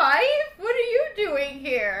 Barney Fife? What are you doing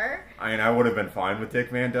here? I mean, I would have been fine with Dick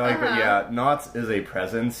Van Dyke, but yeah, Knotts is a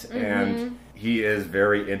presence, and he is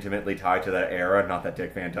very intimately tied to that era. Not that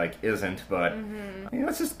Dick Van Dyke isn't, but you know,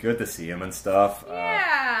 it's just good to see him and stuff.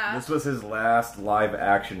 Yeah. This was his last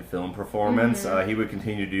live-action film performance. He would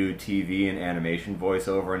continue to do TV and animation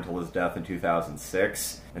voiceover until his death in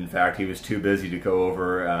 2006. In fact, he was too busy to go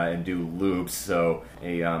over and do loops, so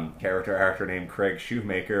a character actor named Craig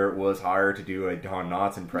Shoemaker was hired to do a Don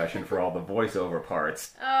Knotts impression for all the voiceover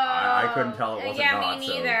parts. Oh, I couldn't tell it wasn't Knotts, me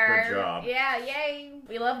so neither. good job. Yeah, yay.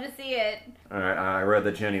 We love to see it. Alright, I read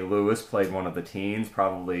that Jenny Lewis played one of the teens,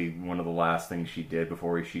 probably one of the last things she did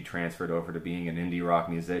before she transferred over to being an indie rock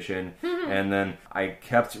musician. And then I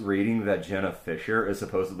kept reading that Jenna Fisher is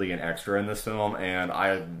supposedly an extra in this film, and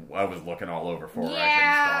I was looking all over for her.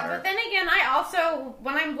 Yeah, but then again, I also,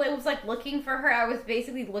 when I was like looking for her, I was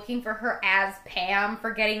basically looking for her as Pam,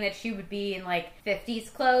 forgetting that she would be in like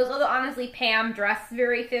 50s clothes. Although honestly, Pam dressed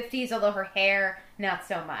very 50s, although her hair, not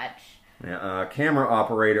so much. Yeah, camera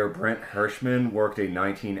operator Brent Hirschman worked a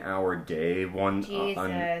 19-hour day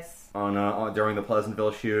Jesus. during the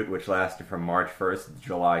Pleasantville shoot, which lasted from March 1st to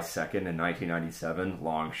July 2nd in 1997.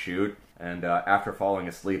 Long shoot. And after falling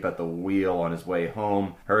asleep at the wheel on his way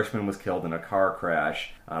home, Hirschman was killed in a car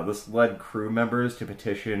crash. This led crew members to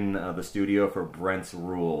petition the studio for Brent's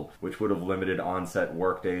rule, which would have limited on-set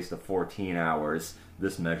workdays to 14 hours.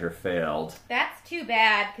 This measure failed. That's too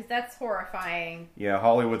bad, because that's horrifying. Yeah,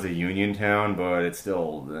 Hollywood's a union town, but it's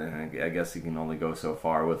still, I guess you can only go so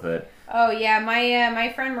far with it. Oh, yeah,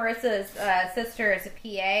 my friend Marissa's sister is a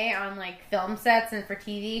PA on, like, film sets and for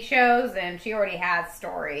TV shows, and she already has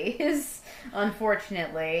stories,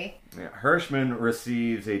 unfortunately. Yeah, Hirschman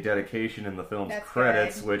receives a dedication in the film's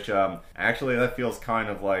credits, good. which, actually, that feels kind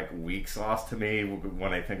of like weak sauce to me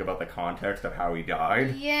when I think about the context of how he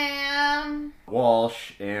died. Yeah.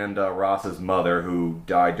 Walsh and Ross's mother, who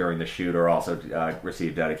died during the shoot, are also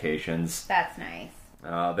received dedications. That's nice.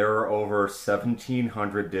 There were over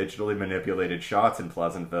 1,700 digitally manipulated shots in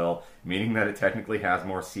Pleasantville, meaning that it technically has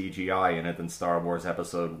more CGI in it than Star Wars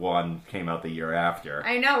Episode 1 came out the year after.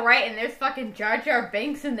 I know, right? And there's fucking Jar Jar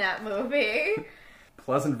Binks in that movie.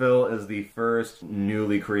 Pleasantville is the first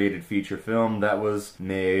newly created feature film that was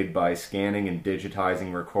made by scanning and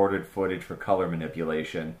digitizing recorded footage for color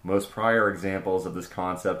manipulation. Most prior examples of this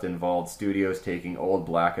concept involved studios taking old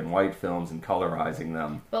black and white films and colorizing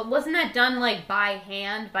them. But wasn't that done, like, by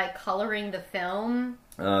hand, by coloring the film?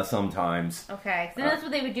 Sometimes. Okay, so that's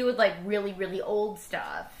what they would do with, like, really, really old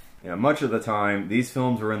stuff. Yeah, much of the time, these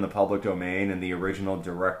films were in the public domain, and the original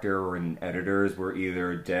director and editors were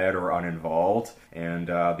either dead or uninvolved, and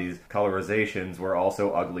these colorizations were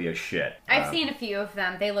also ugly as shit. I've seen a few of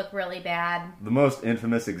them. They look really bad. The most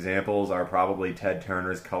infamous examples are probably Ted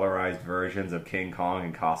Turner's colorized versions of King Kong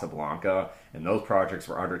and Casablanca, and those projects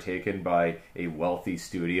were undertaken by a wealthy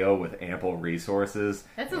studio with ample resources.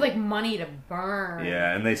 That's like money to burn.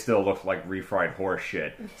 Yeah, and they still looked like refried horse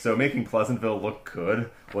shit. So making Pleasantville look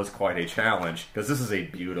good was quite a challenge, because this is a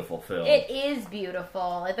beautiful film. It is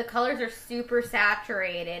beautiful. Like, the colors are super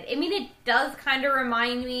saturated. I mean, it does kind of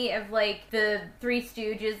remind me of, like, the Three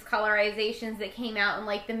Stooges colorizations that came out in,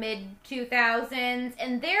 like, the mid-2000s,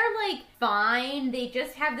 and they're, like, fine. They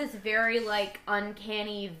just have this very, like,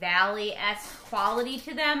 uncanny valley-esque quality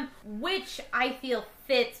to them, which I feel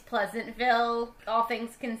fits Pleasantville, all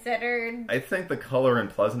things considered. I think the color in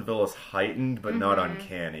Pleasantville is heightened, but not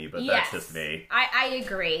uncanny, but Yes. that's just me. I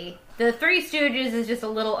agree. The Three Stooges is just a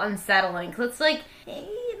little unsettling, because it's like,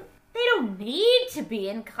 they don't need to be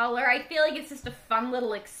in color. I feel like it's just a fun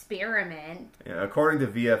little experiment. Yeah, according to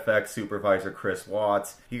VFX supervisor Chris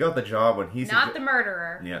Watts, he got the job when he... Not the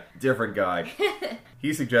murderer. Yeah, different guy.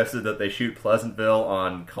 He suggested that they shoot Pleasantville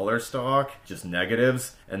on color stock, just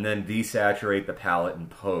negatives, and then desaturate the palette in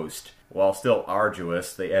post. While still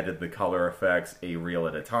arduous, they edited the color effects a reel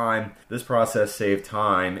at a time. This process saved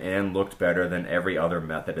time and looked better than every other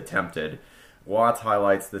method attempted. Watts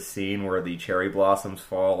highlights the scene where the cherry blossoms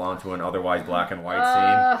fall onto an otherwise black and white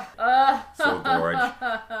scene. So gorgeous.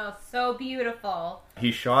 So beautiful.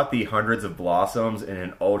 He shot the hundreds of blossoms in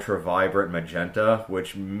an ultra-vibrant magenta,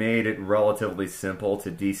 which made it relatively simple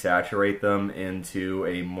to desaturate them into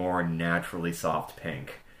a more naturally soft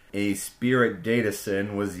pink. A Spirit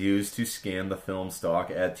Datasyn was used to scan the film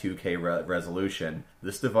stock at 2K resolution.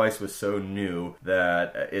 This device was so new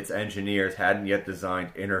that its engineers hadn't yet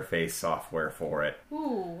designed interface software for it.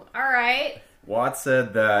 Ooh, alright. Watts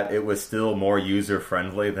said that it was still more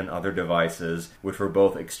user-friendly than other devices, which were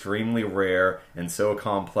both extremely rare and so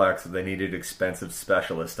complex that they needed expensive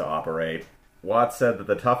specialists to operate. Watts said that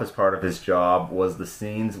the toughest part of his job was the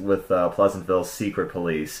scenes with Pleasantville's secret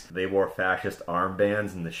police. They wore fascist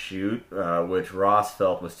armbands in the shoot, which Ross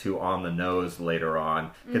felt was too on the nose later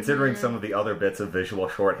on. Considering some of the other bits of visual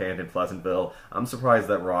shorthand in Pleasantville, I'm surprised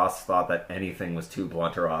that Ross thought that anything was too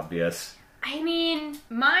blunt or obvious. I mean,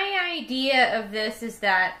 my idea of this is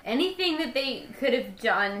that anything that they could have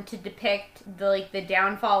done to depict the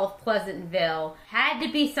downfall of Pleasantville had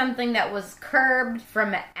to be something that was curbed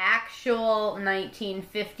from actual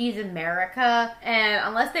 1950s America. And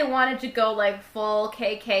unless they wanted to go like full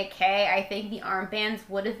KKK, I think the armbands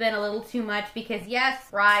would have been a little too much, because yes,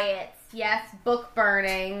 riots, yes, book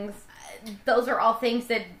burnings. Those are all things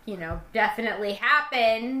that, definitely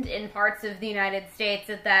happened in parts of the United States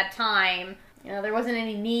at that time. There wasn't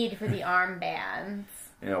any need for the armbands.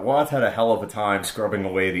 Watts had a hell of a time scrubbing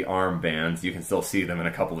away the armbands. You can still see them in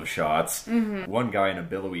a couple of shots. One guy in a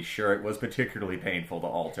billowy shirt was particularly painful to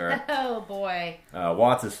alter. Oh, boy.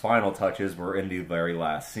 Watts' final touches were in the very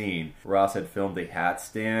last scene. Ross had filmed a hat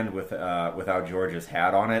stand without George's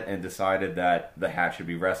hat on it and decided that the hat should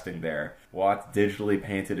be resting there. Watts digitally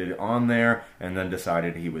painted it on there and then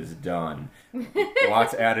decided he was done.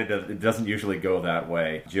 Watts added it doesn't usually go that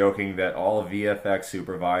way, joking that all VFX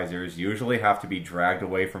supervisors usually have to be dragged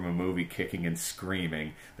away from a movie kicking and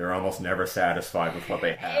screaming. They're almost never satisfied with what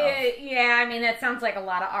they have. Yeah, I mean, that sounds like a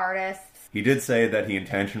lot of artists. He did say that he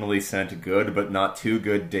intentionally sent good but not too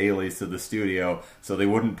good dailies to the studio so they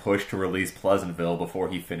wouldn't push to release Pleasantville before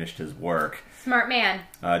he finished his work. Smart man.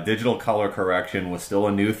 Digital color correction was still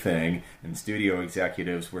a new thing, and studio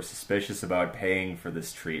executives were suspicious about paying for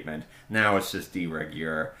this treatment. Now it's just de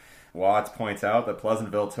rigueur. Watts points out that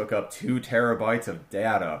Pleasantville took up 2 terabytes of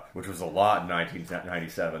data, which was a lot in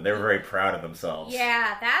 1997. They were very proud of themselves.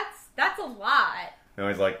 Yeah, that's a lot. And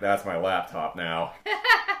he's like, that's my laptop now.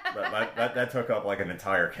 that took up like an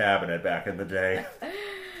entire cabinet back in the day.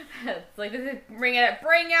 It's like, bring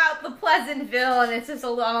out the Pleasantville, and it's just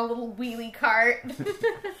on a little wheelie cart.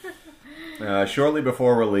 Shortly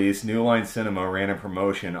before release, New Line Cinema ran a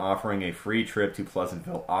promotion offering a free trip to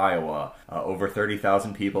Pleasantville, Iowa. Over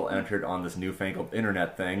 30,000 people entered on this newfangled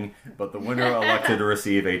internet thing, but the winner elected to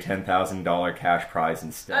receive a $10,000 cash prize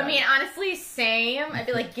instead. I mean, honestly, same. I'd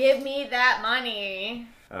be like, give me that money.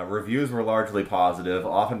 Reviews were largely positive,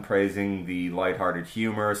 often praising the lighthearted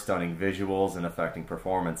humor, stunning visuals, and affecting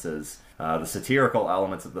performances. The satirical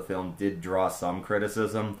elements of the film did draw some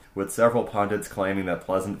criticism, with several pundits claiming that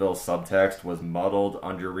Pleasantville's subtext was muddled,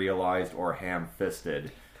 under-realized, or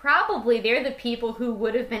ham-fisted. Probably they're the people who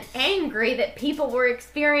would have been angry that people were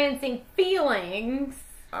experiencing feelings.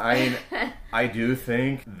 I do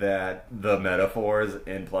think that the metaphors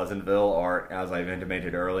in Pleasantville are, as I've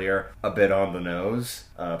intimated earlier, a bit on the nose,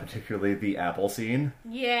 particularly the apple scene.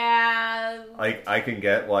 Yeah. I can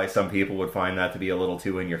get why some people would find that to be a little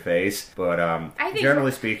too in your face, but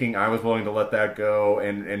generally speaking, I was willing to let that go,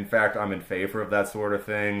 and in fact, I'm in favor of that sort of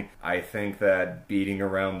thing. I think that beating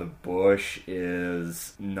around the bush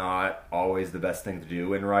is not always the best thing to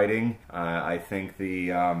do in writing. I think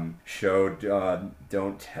the show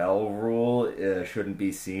don't tell rule shouldn't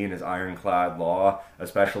be seen as ironclad law,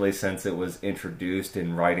 especially since it was introduced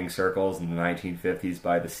in writing circles in the 1950s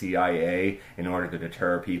by the CIA in order to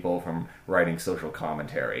deter people from writing social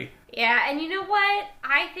commentary. Yeah, and you know what?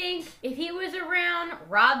 I think if he was around,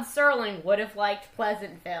 Rod Serling would have liked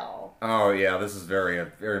Pleasantville. Oh yeah, this is very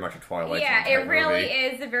much a Twilight Zone type movie. Yeah, it really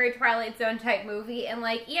is a very Twilight Zone type movie, and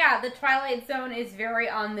the Twilight Zone is very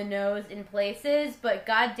on the nose in places, but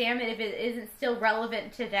god damn it if it isn't still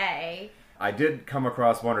relevant today. I did come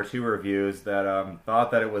across 1 or 2 reviews that thought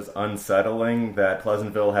that it was unsettling that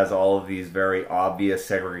Pleasantville has all of these very obvious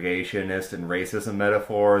segregationist and racism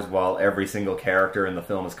metaphors while every single character in the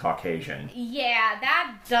film is Caucasian. Yeah,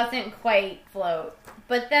 that doesn't quite float.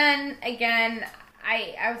 But then, again,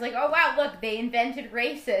 I was like, oh wow, look, they invented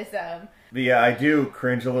racism. But yeah, I do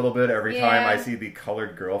cringe a little bit every time I see the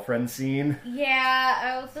colored girlfriend scene. Yeah,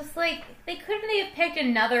 I was just like, they couldn't have picked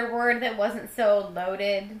another word that wasn't so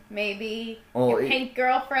loaded, maybe? Well, pink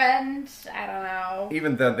girlfriend? I don't know.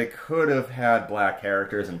 Even then, they could have had black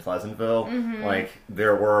characters in Pleasantville. Mm-hmm. Like,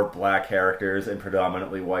 there were black characters in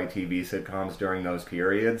predominantly white TV sitcoms during those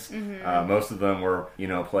periods. Mm-hmm. Most of them were,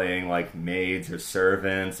 playing, like, maids or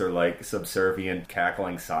servants or, like, subservient,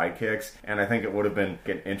 cackling sidekicks. And I think it would have been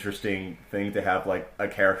an interesting thing to have like a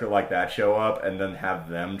character like that show up and then have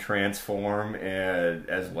them transform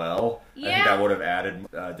as well. Yeah. I think that would have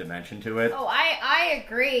added dimension to it. Oh, I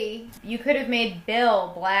agree. You could have made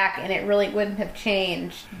Bill black and it really wouldn't have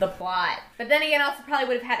changed the plot. But then again, also probably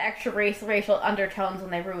would have had extra racial undertones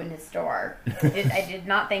when they ruined his store. I did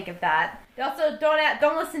not think of that. Also,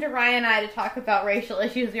 don't listen to Ryan and I to talk about racial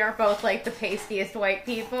issues. We are both like the pastiest white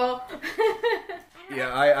people. Yeah,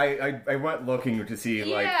 I went looking to see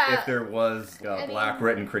if there was black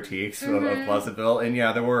written critiques of Pleasantville, and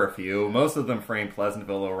yeah, there were a few. Most of them framed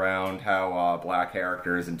Pleasantville around how black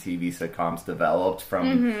characters in TV sitcoms developed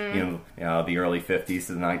from the early 50s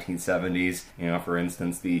to the 1970s. For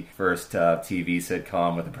instance, the first TV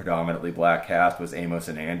sitcom with a predominantly black cast was Amos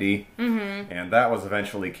and Andy, and that was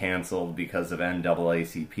eventually canceled because of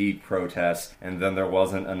NAACP protests, and then there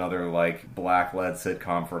wasn't another black-led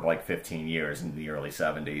sitcom for 15 years in the early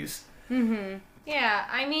 70s. Mm-hmm. Yeah,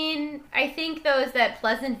 I mean, I think, though, is that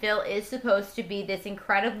Pleasantville is supposed to be this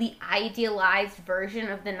incredibly idealized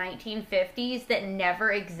version of the 1950s that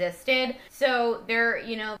never existed. So there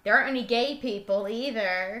aren't any gay people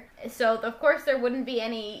either. So, of course, there wouldn't be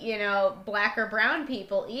any, black or brown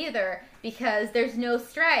people either. Because there's no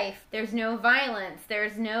strife, there's no violence,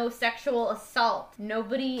 there's no sexual assault.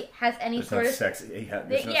 Nobody has any sort of sex.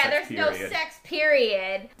 There's no sex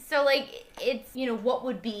period. So it's what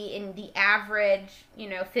would be in the average average,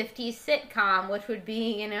 50s sitcom, which would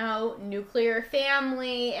be, nuclear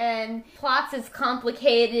family and plots as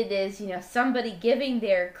complicated as, somebody giving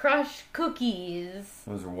their crush cookies.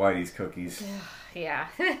 Those are Whitey's cookies. Yeah.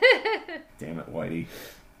 Damn it, Whitey.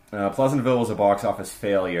 Pleasantville was a box office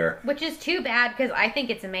failure. Which is too bad, because I think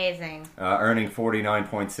it's amazing. Earning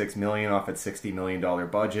 $49.6 million off its $60 million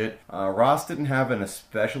budget. Ross didn't have an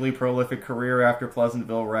especially prolific career after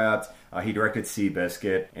Pleasantville wrapped. He directed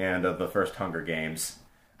Seabiscuit and the first Hunger Games.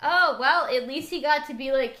 Oh, well, at least he got to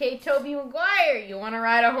be like, hey, Tobey Maguire, you want to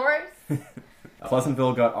ride a horse?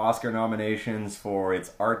 Pleasantville got Oscar nominations for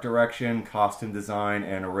its art direction, costume design,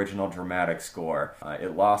 and original dramatic score.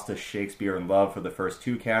 It lost to Shakespeare in Love for the first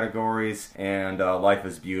 2 categories, and Life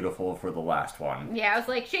is Beautiful for the last one. Yeah, I was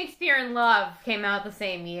like, Shakespeare in Love came out the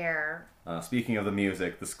same year. Speaking of the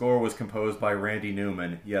music, the score was composed by Randy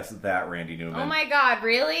Newman. Yes, that Randy Newman. Oh my god,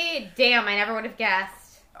 really? Damn, I never would have guessed.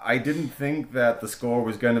 I didn't think that the score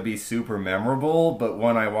was going to be super memorable, but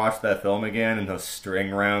when I watched that film again and those string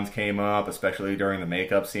rounds came up, especially during the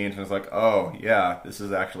makeup scenes, I was like, oh, yeah, this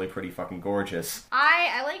is actually pretty fucking gorgeous.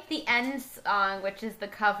 I like the end song, which is the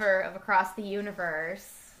cover of Across the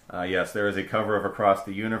Universe. Yes, there is a cover of Across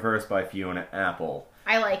the Universe by Fiona Apple.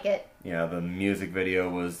 I like it. Yeah, the music video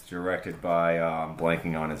was directed by,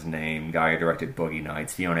 blanking on his name, guy who directed Boogie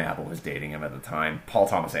Nights. Fiona Apple was dating him at the time. Paul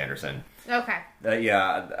Thomas Anderson. Okay.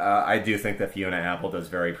 I do think that Fiona Apple does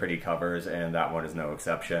very pretty covers, and that one is no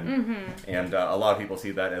exception. Mm-hmm. And a lot of people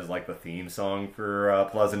see that as like the theme song for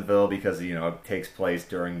Pleasantville because, it takes place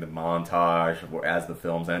during the montage as the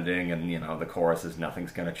film's ending, and, the chorus is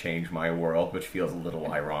 "Nothing's Gonna Change My World," which feels a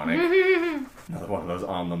little ironic. Another one of those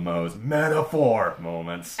on-the-nose metaphor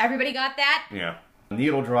moments. Everybody got that? Yeah.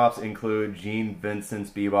 Needle drops include Gene Vincent's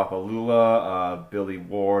Bebop-A-Lula, Billy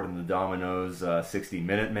Ward and the Dominoes'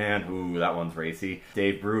 60-Minute Man. Ooh, that one's racy.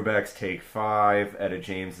 Dave Brubeck's Take 5, Etta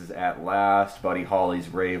James's At Last, Buddy Holly's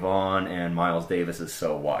Rave On, and Miles Davis's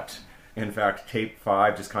So What. In fact, Tape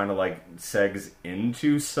 5 just kind of segs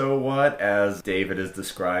into So What as David is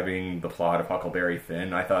describing the plot of Huckleberry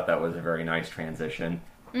Finn. I thought that was a very nice transition.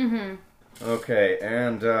 Mm-hmm. Okay,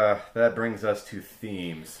 and that brings us to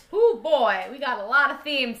themes. Ooh, boy, we got a lot of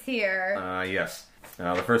themes here. Yes.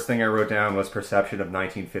 The first thing I wrote down was perception of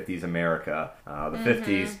 1950s America. The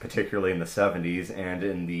 50s, particularly in the 70s and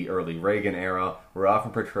in the early Reagan era, were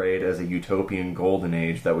often portrayed as a utopian golden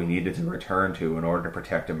age that we needed to return to in order to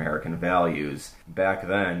protect American values. Back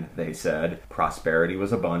then, they said, prosperity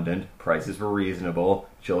was abundant, prices were reasonable,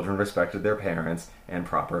 children respected their parents, and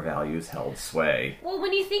proper values held sway. Well,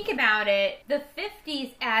 when you think about it, the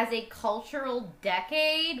 50s as a cultural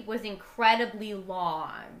decade was incredibly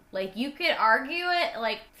long. You could argue it,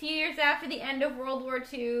 a few years after the end of World War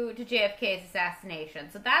II to JFK's assassination.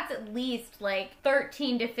 So that's at least,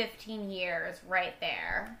 13 to 15 years right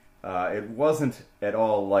there. It wasn't at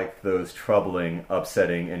all like those troubling,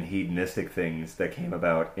 upsetting, and hedonistic things that came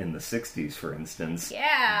about in the 60s, for instance.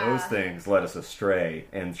 Yeah. Those things led us astray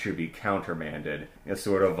and should be countermanded. It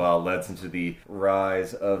sort of led into the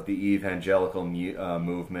rise of the evangelical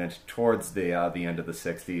movement towards the end of the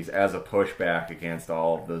 60s as a pushback against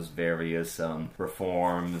all of those various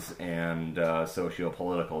reforms and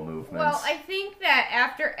socio-political movements. Well, I think that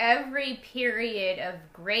after every period of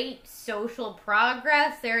great social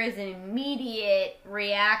progress, there is an immediate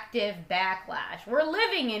reactive backlash. We're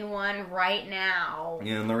living in one right now.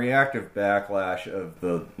 Yeah, and the reactive backlash of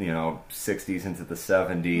the, 60s into the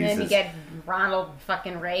 70s... And then you get Ronald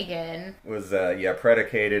fucking Reagan. Was,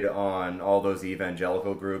 predicated on all those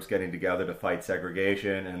evangelical groups getting together to fight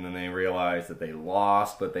segregation, and then they realized that they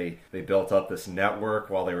lost, but they built up this network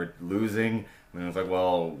while they were losing. And it was like,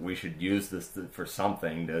 well, we should use this for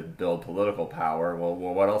something to build political power. Well,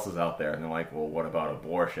 what else is out there? And they're like, well, what about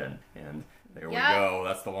abortion? And there we go.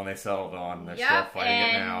 That's the one they settled on. They're still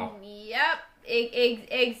fighting it now. Yep.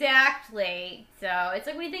 Exactly. So it's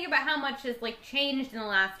when you think about how much has changed in the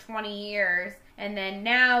last 20 years, and then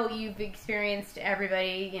now you've experienced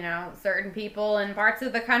everybody, certain people in parts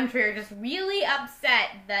of the country are just really upset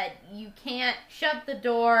that you can't shut the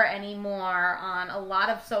door anymore on a lot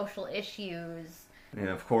of social issues. And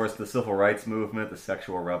of course, the civil rights movement, the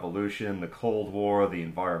sexual revolution, the Cold War, the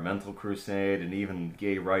environmental crusade, and even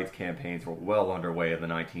gay rights campaigns were well underway in the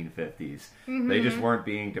 1950s. Mm-hmm. They just weren't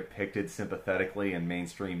being depicted sympathetically in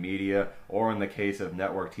mainstream media, or in the case of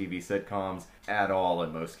network TV sitcoms, at all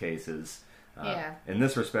in most cases. In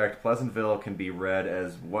this respect, Pleasantville can be read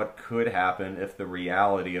as what could happen if the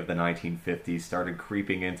reality of the 1950s started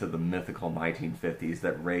creeping into the mythical 1950s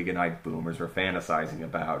that Reaganite boomers were fantasizing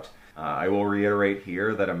about. I will reiterate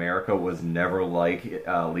here that America was never like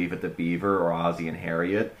Leave It to Beaver or Ozzie and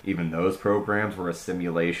Harriet. Even those programs were a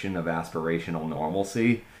simulation of aspirational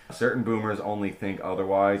normalcy. Certain boomers only think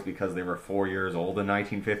otherwise because they were 4 years old in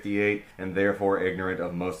 1958 and therefore ignorant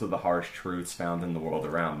of most of the harsh truths found in the world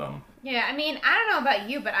around them. Yeah, I mean, I don't know about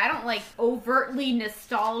you, but I don't, overtly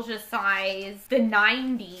nostalgicize the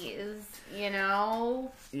 90s, you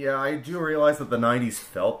know? Yeah, I do realize that the 90s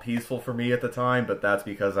felt peaceful for me at the time, but that's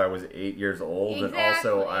because I was 8 years old, Exactly. And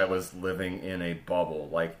also I was living in a bubble.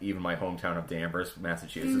 Like, even my hometown of Danvers,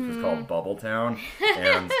 Massachusetts was called Bubble Town,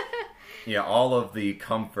 and... Yeah, all of the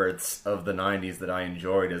comforts of the 90s that I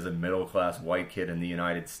enjoyed as a middle-class white kid in the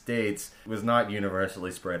United States was not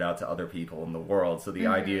universally spread out to other people in the world. So the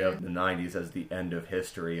idea of the 90s as the end of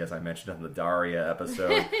history, as I mentioned on the Daria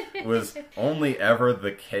episode, was only ever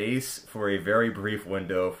the case for a very brief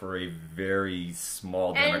window for a very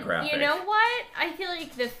small demographic. And you know what? I feel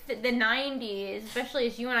like the 90s, especially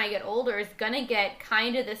as you and I get older, is going to get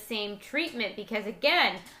kind of the same treatment because,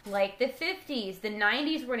 again, like the 50s, the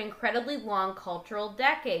 90s were an incredibly long cultural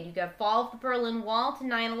decade. You got fall of the Berlin Wall to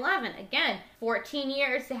 9/11. Again, 14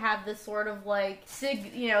 years to have this sort of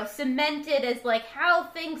cemented as how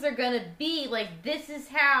things are gonna be. This is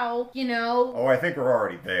how, Oh, I think we're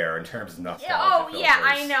already there in terms of nostalgia. Oh filters. yeah,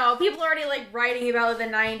 I know. People are already writing about the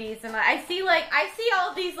 90s, and I see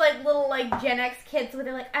all these little Gen X kids where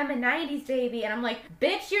they're like, I'm a 90s baby, and I'm like,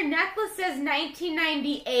 bitch, your necklace says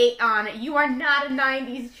 1998 on it. You are not a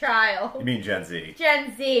 90s child. You mean Gen Z?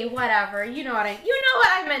 Gen Z, whatever. You know what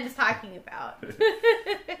I meant talking about.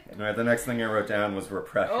 Alright, the next thing I wrote down was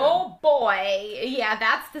repression. Oh boy. Yeah,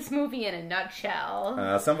 that's this movie in a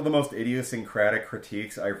nutshell. Some of the most idiosyncratic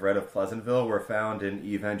critiques I've read of Pleasantville were found in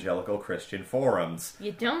evangelical Christian forums.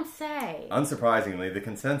 You don't say. Unsurprisingly, the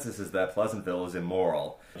consensus is that Pleasantville is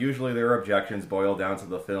immoral. Usually their objections boil down to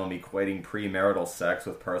the film equating premarital sex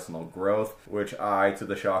with personal growth, which I, to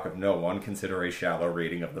the shock of no one, consider a shallow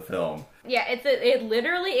reading of the film. Yeah, it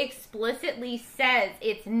literally explicitly says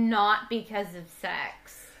it's not because of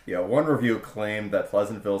sex. Yeah, one review claimed that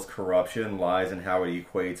Pleasantville's corruption lies in how it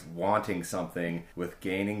equates wanting something with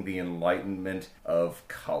gaining the enlightenment of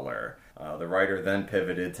color. The writer then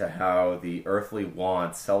pivoted to how the earthly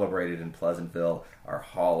wants celebrated in Pleasantville are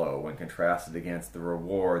hollow when contrasted against the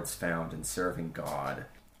rewards found in serving God.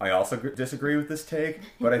 I also disagree with this take,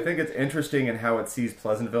 but I think it's interesting in how it sees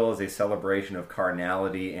Pleasantville as a celebration of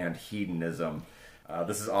carnality and hedonism.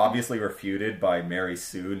 This is obviously refuted by Mary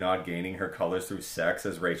Sue not gaining her colors through sex,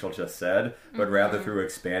 as Rachel just said, but rather through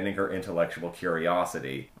expanding her intellectual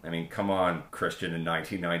curiosity. I mean, come on, Christian in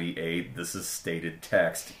 1998, this is stated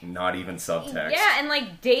text, not even subtext. Yeah,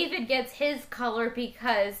 and David gets his color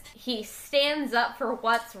because he stands up for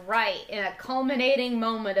what's right in a culminating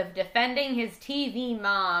moment of defending his TV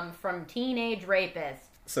mom from teenage rapists.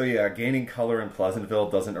 So yeah, gaining color in Pleasantville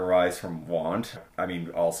doesn't arise from want. I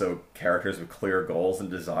mean, also, characters with clear goals and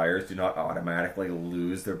desires do not automatically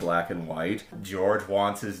lose their black and white. George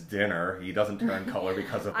wants his dinner. He doesn't turn color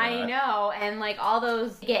because of that. I know, and all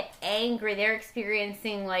those get angry. They're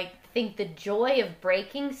experiencing, think the joy of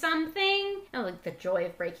breaking something. Not the joy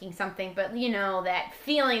of breaking something, but, that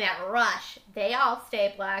feeling, that rush. They all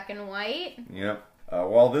stay black and white. Yep.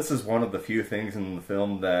 While this is one of the few things in the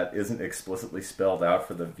film that isn't explicitly spelled out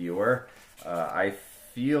for the viewer, I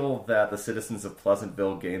feel that the citizens of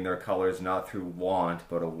Pleasantville gain their colors not through want,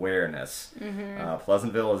 but awareness.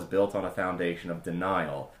 Pleasantville is built on a foundation of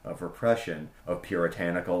denial, of repression, of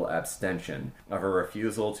puritanical abstention, of a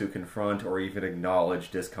refusal to confront or even acknowledge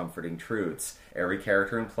discomforting truths. Every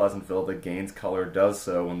character in Pleasantville that gains color does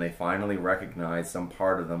so when they finally recognize some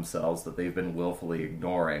part of themselves that they've been willfully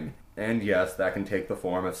ignoring. And yes, that can take the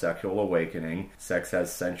form of sexual awakening. Sex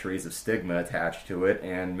has centuries of stigma attached to it,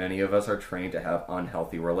 and many of us are trained to have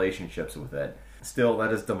unhealthy relationships with it. Still,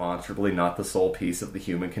 that is demonstrably not the sole piece of the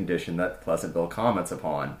human condition that Pleasantville comments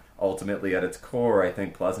upon. Ultimately, at its core, I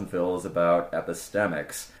think Pleasantville is about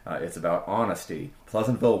epistemics. It's about honesty.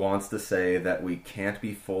 Pleasantville wants to say that we can't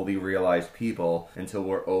be fully realized people until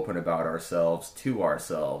we're open about ourselves to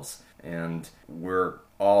ourselves. And we're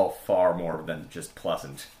all far more than just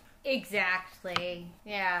pleasant. Exactly.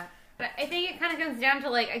 Yeah. But I think it kind of comes down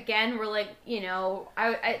to again, we're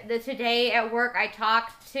today at work I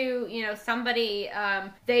talked to, somebody,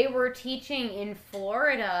 they were teaching in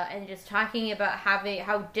Florida and just talking about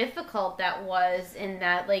how difficult that was in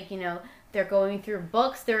that, they're going through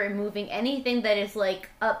books, they're removing anything that is, like,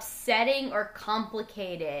 upsetting or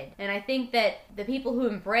complicated. And I think that the people who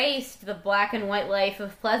embraced the black and white life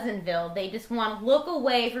of Pleasantville, they just want to look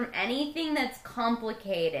away from anything that's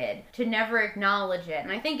complicated, to never acknowledge it.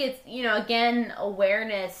 And I think it's, again,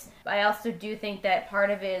 awareness. I also do think that part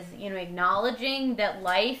of it is, acknowledging that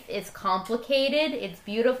life is complicated, it's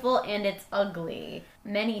beautiful, and it's ugly.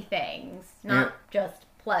 Many things, not just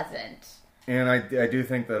pleasant. And I do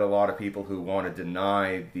think that a lot of people who want to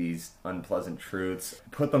deny these unpleasant truths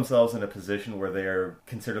put themselves in a position where they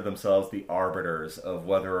consider themselves the arbiters of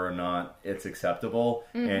whether or not it's acceptable,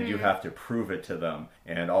 and you have to prove it to them.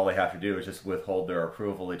 And all they have to do is just withhold their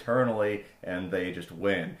approval eternally, and they just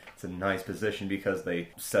win. It's a nice position because they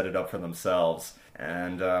set it up for themselves.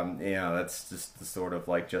 And, that's just the sort of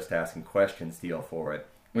like just asking questions deal for it.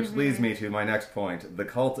 Which leads me to my next point, the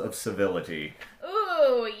cult of civility.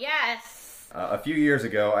 Ooh, yes! A few years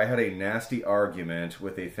ago, I had a nasty argument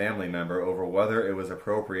with a family member over whether it was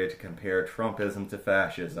appropriate to compare Trumpism to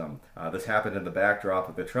fascism. This happened in the backdrop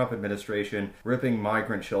of the Trump administration ripping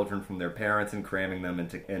migrant children from their parents and cramming them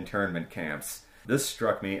into internment camps. This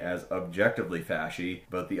struck me as objectively fashy,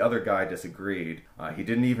 but the other guy disagreed. He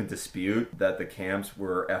didn't even dispute that the camps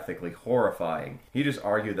were ethically horrifying. He just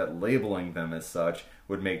argued that labeling them as such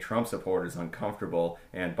would make Trump supporters uncomfortable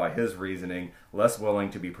and, by his reasoning, less willing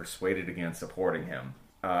to be persuaded against supporting him.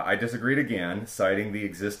 I disagreed again, citing the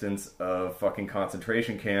existence of fucking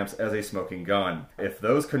concentration camps as a smoking gun. If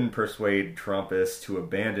those couldn't persuade Trumpists to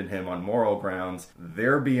abandon him on moral grounds,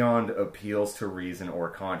 they're beyond appeals to reason or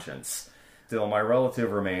conscience. Still, my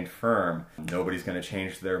relative remained firm. Nobody's going to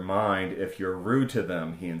change their mind if you're rude to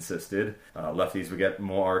them, he insisted. Lefties would get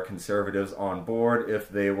more conservatives on board if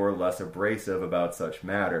they were less abrasive about such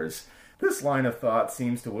matters. This line of thought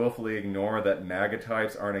seems to willfully ignore that MAGA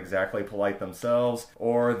types aren't exactly polite themselves,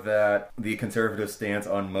 or that the conservative stance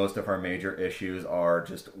on most of our major issues are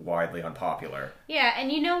just widely unpopular. Yeah,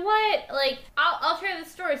 and you know what? Like, I'll share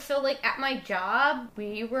this story. So, like, at my job,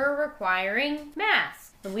 we were requiring masks.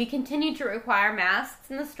 And we continued to require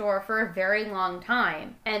masks in the store for a very long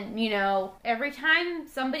time. And, every time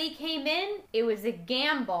somebody came in, it was a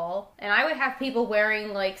gamble. And I would have people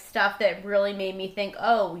wearing, like, stuff that really made me think,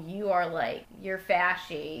 oh, you're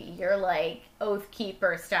fashy. You're, like, Oath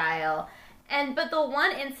Keeper style. But the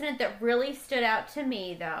one incident that really stood out to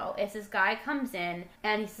me, though, is this guy comes in,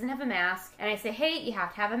 and he doesn't have a mask, and I say, hey, you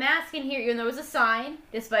have to have a mask in here, even though there was a sign,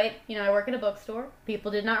 despite, I work in a bookstore,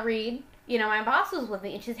 people did not read. My boss was with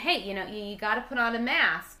me, and she says, hey, you gotta put on a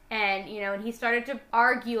mask. And, and he started to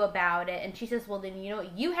argue about it, and she says, well, then,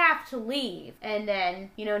 you have to leave. And then,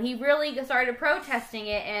 and he really started protesting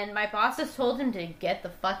it, and my boss just told him to get the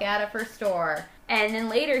fuck out of her store. And then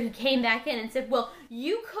later, he came back in and said, well,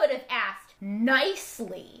 you could have asked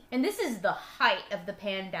nicely. And this is the height of the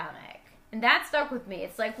pandemic. And that stuck with me.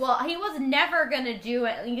 It's like, well, he was never going to do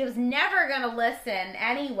it. He was never going to listen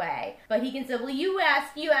anyway. But he can say, well, you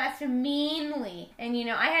asked meanly. And,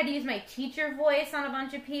 I had to use my teacher voice on a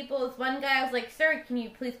bunch of people. This one guy, I was like, sir, can you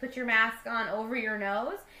please put your mask on over your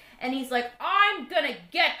nose? And he's like, I'm going to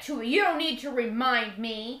get to it. You don't need to remind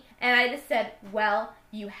me. And I just said, well,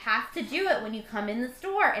 you have to do it when you come in the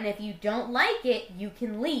store. And if you don't like it, you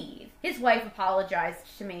can leave. His wife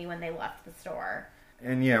apologized to me when they left the store.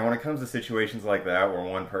 And yeah, when it comes to situations like that, where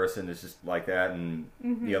one person is just like that and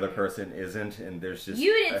the other person isn't, and there's just...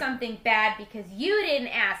 You did something bad because you didn't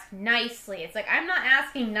ask nicely. It's like, I'm not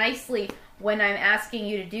asking nicely when I'm asking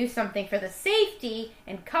you to do something for the safety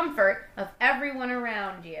and comfort of everyone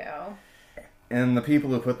around you. And the people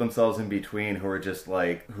who put themselves in between, who are just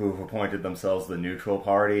like, who've appointed themselves the neutral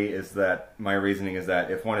party, is that, my reasoning is that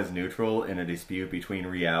if one is neutral in a dispute between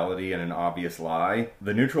reality and an obvious lie,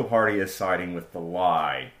 the neutral party is siding with the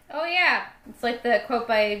lie. Oh yeah, it's like the quote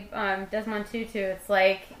by Desmond Tutu, it's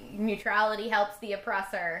like, neutrality helps the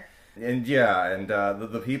oppressor. And yeah, and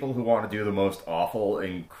the people who want to do the most awful,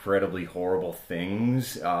 incredibly horrible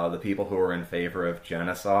things, the people who are in favor of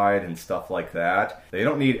genocide and stuff like that, they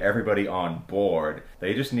don't need everybody on board.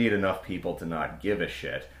 They just need enough people to not give a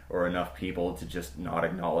shit, or enough people to just not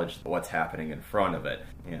acknowledge what's happening in front of it.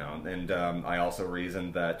 And I also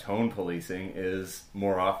reasoned that tone policing is,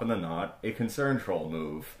 more often than not, a concern troll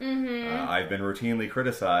move. I've been routinely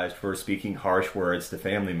criticized for speaking harsh words to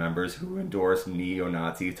family members who endorse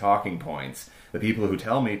neo-Nazi talking points. The people who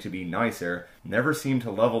tell me to be nicer never seem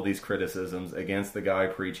to level these criticisms against the guy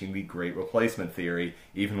preaching the Great Replacement theory,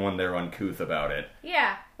 even when they're uncouth about it.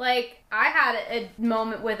 Yeah, Like, I had a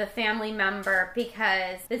moment with a family member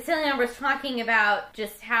because the family member was talking about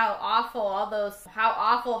just how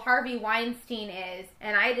awful Harvey Weinstein is.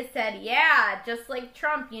 And I just said, yeah, just like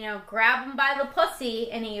Trump, grab him by the pussy.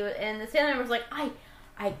 And the family member was like,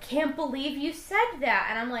 I can't believe you said that.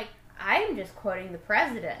 And I'm like, I'm just quoting the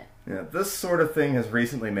president. Yeah, this sort of thing has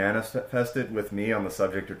recently manifested with me on the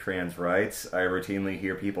subject of trans rights. I routinely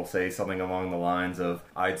hear people say something along the lines of,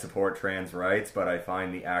 I'd support trans rights, but I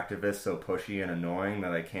find the activists so pushy and annoying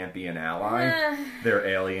that I can't be an ally. They're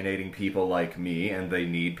alienating people like me, and they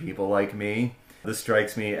need people like me. This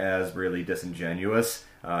strikes me as really disingenuous.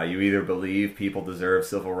 You either believe people deserve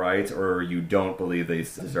civil rights, or you don't believe they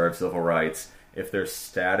deserve civil rights. If their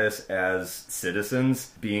status as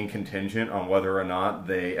citizens being contingent on whether or not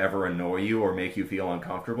they ever annoy you or make you feel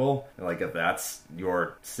uncomfortable, like if that's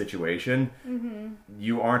your situation,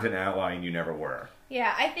 you aren't an ally and you never were.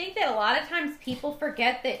 Yeah, I think that a lot of times people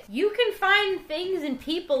forget that you can find things in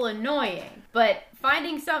people annoying, but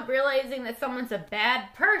realizing that someone's a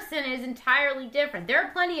bad person is entirely different. There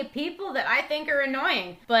are plenty of people that I think are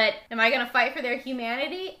annoying, but am I going to fight for their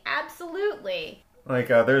humanity? Absolutely. Like,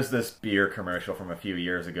 there's this beer commercial from a few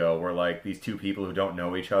years ago where, like, these two people who don't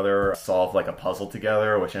know each other solve, like, a puzzle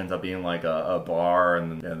together, which ends up being, like, a bar,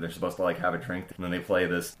 and they're supposed to, like, have a drink, and then they play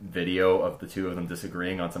this video of the two of them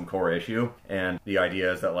disagreeing on some core issue, and the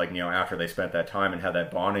idea is that, like, after they spent that time and had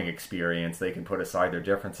that bonding experience, they can put aside their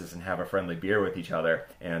differences and have a friendly beer with each other,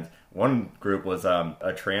 and one group was a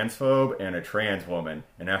transphobe and a trans woman,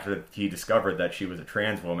 and after he discovered that she was a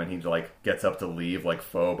trans woman, he gets up to leave like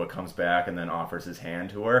phobe, but comes back and then offers his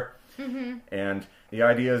hand to her. And the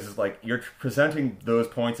idea is like you're presenting those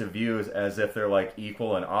points of views as if they're like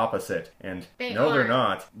equal and opposite, and they're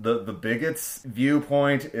not. The bigot's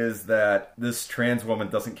viewpoint is that this trans woman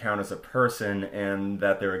doesn't count as a person and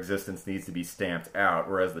that their existence needs to be stamped out,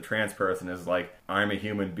 whereas the trans person is like, I'm a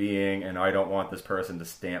human being and I don't want this person to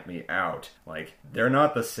stamp me out. Like, they're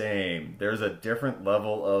not the same. There's a different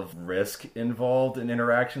level of risk involved in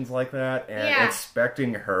interactions like that, and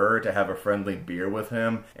expecting her to have a friendly beer with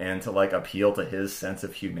him and to like appeal to his sense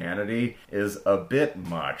of humanity is a bit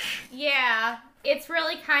much. Yeah. It's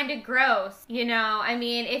really kind of gross, I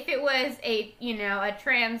mean, if it was a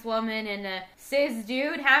trans woman and a cis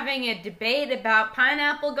dude having a debate about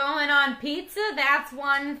pineapple going on pizza, that's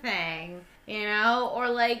one thing, or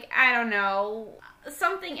like, I don't know,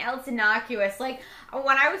 something else innocuous. Like,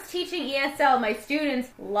 when I was teaching ESL, my students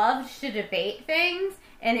loved to debate things,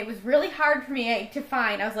 and it was really hard for me to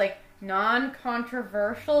find, I was like,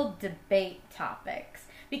 non-controversial debate topics.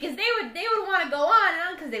 Because they would want to go on and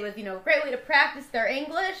on because it was, a great way to practice their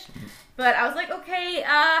English. But I was like, okay,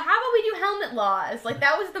 how about we do helmet laws? Like,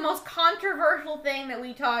 that was the most controversial thing that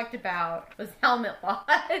we talked about, was helmet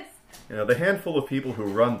laws. The handful of people who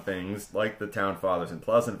run things, like the Town Fathers in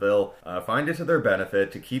Pleasantville, find it to their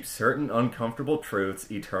benefit to keep certain uncomfortable truths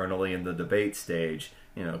eternally in the debate stage.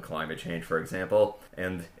 Climate change, for example,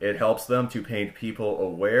 and it helps them to paint people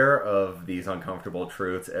aware of these uncomfortable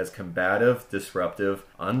truths as combative, disruptive,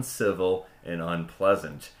 uncivil, and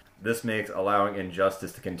unpleasant. This makes allowing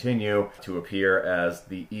injustice to continue to appear as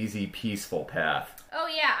the easy, peaceful path. Oh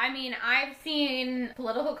yeah, I mean, I've seen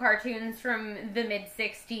political cartoons from the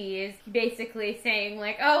mid-60s basically saying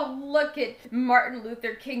like, oh, look at Martin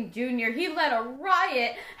Luther King Jr. He led a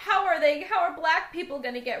riot. How are black people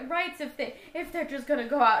going to get rights if they're just going to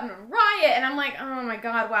go out and riot? And I'm like, oh my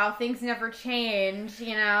god, wow, things never change,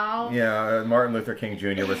 Yeah, Martin Luther King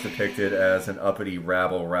Jr. was depicted as an uppity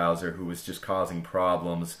rabble-rouser who was just causing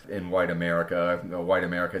problems in white America. White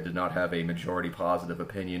America did not have a majority positive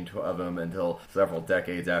opinion of him until several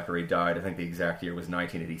decades after he died. I think the exact year was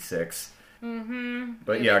 1986.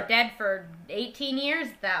 But he was dead for 18 years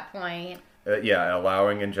at that point.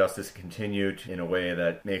 Allowing injustice to continue in a way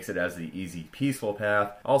that makes it as the easy, peaceful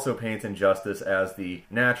path also paints injustice as the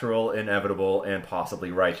natural, inevitable, and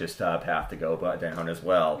possibly righteous path to go down as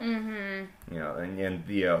well. And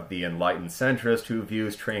the enlightened centrist who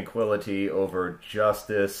views tranquility over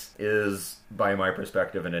justice is, by my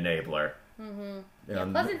perspective, an enabler.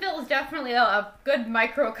 Pleasantville is definitely a good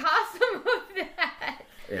microcosm of that.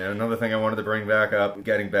 And another thing I wanted to bring back up,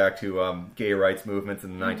 getting back to gay rights movements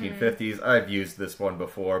in the 1950s, I've used this one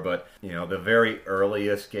before, but, the very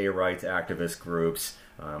earliest gay rights activist groups,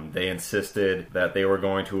 they insisted that they were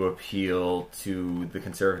going to appeal to the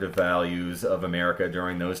conservative values of America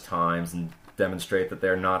during those times and demonstrate that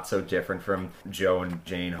they're not so different from Joe and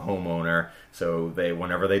Jane homeowner. So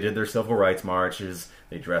whenever they did their civil rights marches,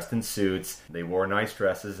 they dressed in suits. They wore nice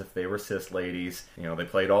dresses if they were cis ladies. They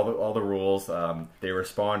played all the rules. They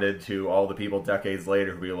responded to all the people decades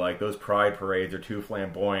later who be like, those pride parades are too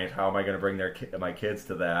flamboyant. How am I going to bring my kids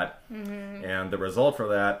to that? Mm-hmm. And the result for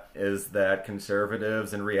that is that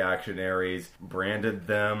conservatives and reactionaries branded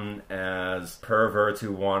them as perverts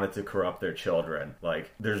who wanted to corrupt their children.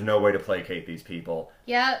 Like, there's no way to placate these people.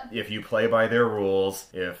 Yep. If you play by their rules,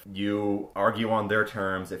 if you argue on their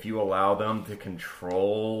terms, if you allow them to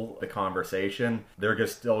control the conversation, they're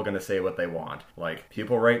just still going to say what they want. Like,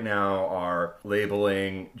 people right now are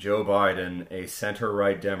labeling Joe Biden a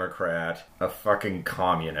center-right Democrat, a fucking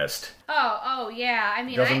communist. Oh, yeah. I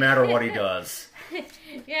mean, doesn't matter what he does.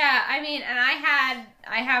 Yeah, I mean, and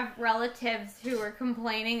I have relatives who were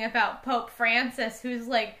complaining about Pope Francis, who's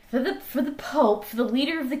like, for the Pope, the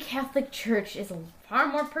leader of the Catholic Church is far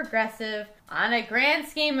more progressive on a grand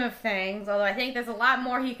scheme of things, although I think there's a lot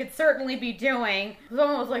more he could certainly be doing.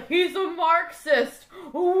 Someone was like, he's a Marxist.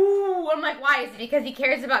 Ooh, I'm like, why? Is it because he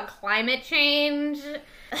cares about climate change?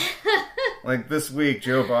 Like, this week,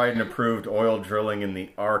 Joe Biden approved oil drilling in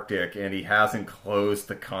the Arctic, and he hasn't closed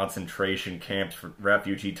the concentration camps for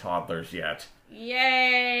refugee toddlers yet.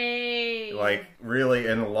 Yay! Like, really,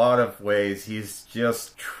 in a lot of ways, he's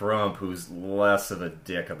just Trump, who's less of a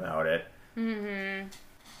dick about it. Mm-hmm.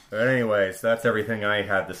 But anyways, that's everything I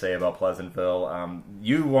had to say about Pleasantville.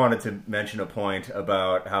 You wanted to mention a point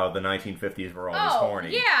about how the 1950s were always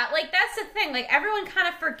horny. Yeah, like, that's the thing. Like, everyone kind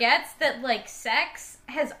of forgets that, like, sex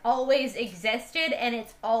has always existed, and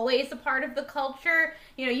it's always a part of the culture.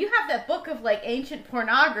 You have that book of, like, ancient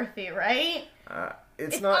pornography, right?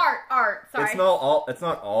 It's not art. Sorry, it's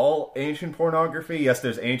not all ancient pornography. Yes,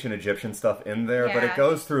 there's ancient Egyptian stuff in there, but it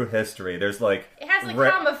goes through history. There's like it has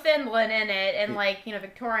like Tom of Finland in it, and like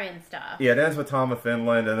Victorian stuff. Yeah, it ends with Tom of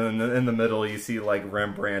Finland, and then in the middle you see like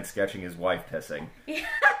Rembrandt sketching his wife pissing.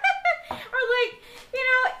 Or like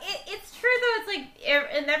it's true though. It's like,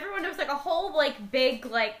 and everyone knows like a whole like big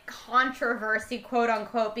like controversy, quote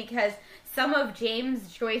unquote, because some of James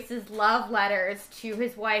Joyce's love letters to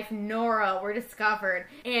his wife Nora were discovered,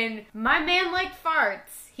 and my man liked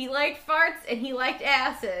farts. He liked farts and he liked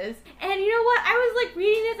asses. And you know what? I was like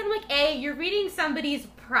reading this and I'm like, A, you're reading somebody's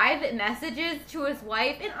private messages to his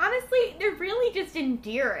wife, and honestly, they're really just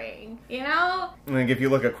endearing, Like, if you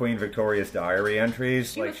look at Queen Victoria's diary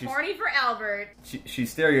entries, she was horny for Albert. She's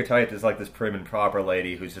stereotyped as like this prim and proper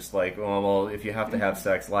lady who's just like, oh, well, if you have to have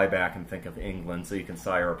sex, lie back and think of England so you can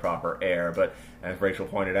sire a proper heir. But as Rachel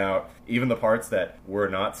pointed out, even the parts that were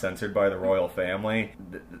not censored by the royal family,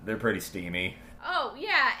 they're pretty steamy. Oh,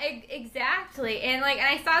 yeah, exactly. And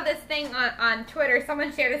I saw this thing on Twitter.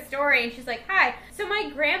 Someone shared a story, and she's like, hi, so my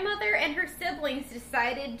grandmother and her siblings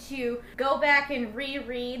decided to go back and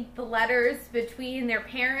reread the letters between their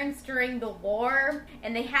parents during the war,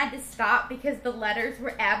 and they had to stop because the letters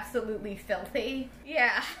were absolutely filthy.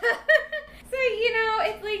 Yeah. So,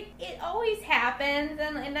 it's like, it always happens,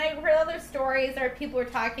 and I heard other stories where people were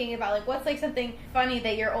talking about, like, what's, like, something funny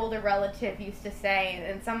that your older relative used to say,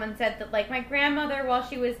 and someone said that, like, my grandmother, while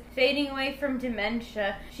she was fading away from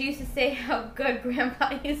dementia, she used to say how good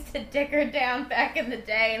Grandpa used to dick her down back in the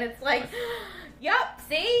day, and it's like, yup,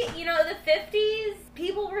 see, the 50s,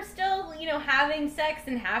 people were still, having sex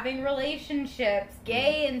and having relationships,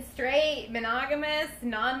 gay and straight, monogamous,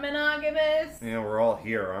 non-monogamous. Yeah, we're all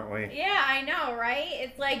here, aren't we? Yeah, I know, right?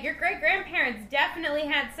 It's like your great-grandparents definitely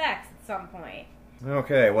had sex at some point.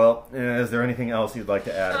 Okay, well, is there anything else you'd like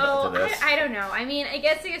to add to this? I don't know. I mean, I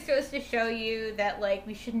guess it was supposed to show you that, like,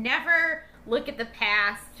 we should never look at the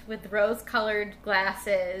past with rose-colored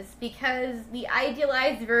glasses, because the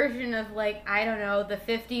idealized version of, like, I don't know, the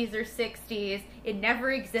 50s or 60s, it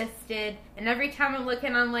never existed, and every time I'm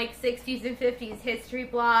looking on, like, 60s and 50s history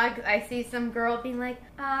blogs, I see some girl being like,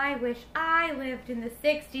 I wish I lived in the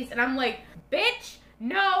 60s, and I'm like, bitch!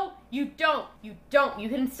 No, you don't. You don't. You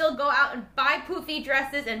can still go out and buy poofy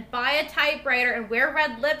dresses and buy a typewriter and wear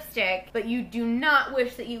red lipstick, but you do not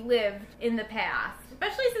wish that you lived in the past.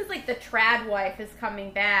 Especially since, like, the trad wife is coming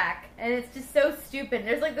back. And it's just so stupid.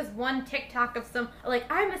 There's, like, this one TikTok of some,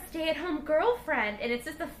 like, I'm a stay-at-home girlfriend. And it's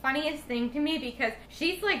just the funniest thing to me because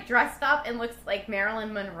she's, like, dressed up and looks like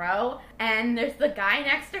Marilyn Monroe. And there's the guy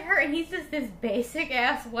next to her, and he's just this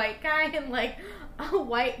basic-ass white guy in, like, a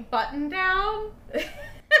white button-down.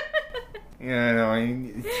 Yeah, I know. I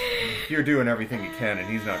mean, you're doing everything you can, and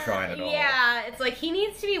he's not trying at all. Yeah, it's like he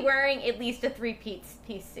needs to be wearing at least a three-piece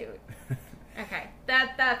suit. Okay,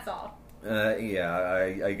 that's all.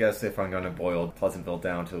 I guess if I'm going to boil Pleasantville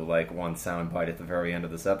down to like one soundbite at the very end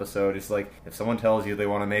of this episode, it's like, if someone tells you they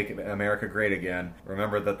want to make America great again,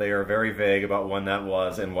 remember that they are very vague about when that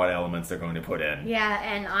was and what elements they're going to put in. Yeah,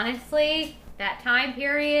 and honestly, that time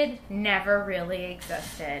period never really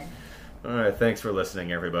existed. Alright, thanks for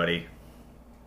listening, everybody.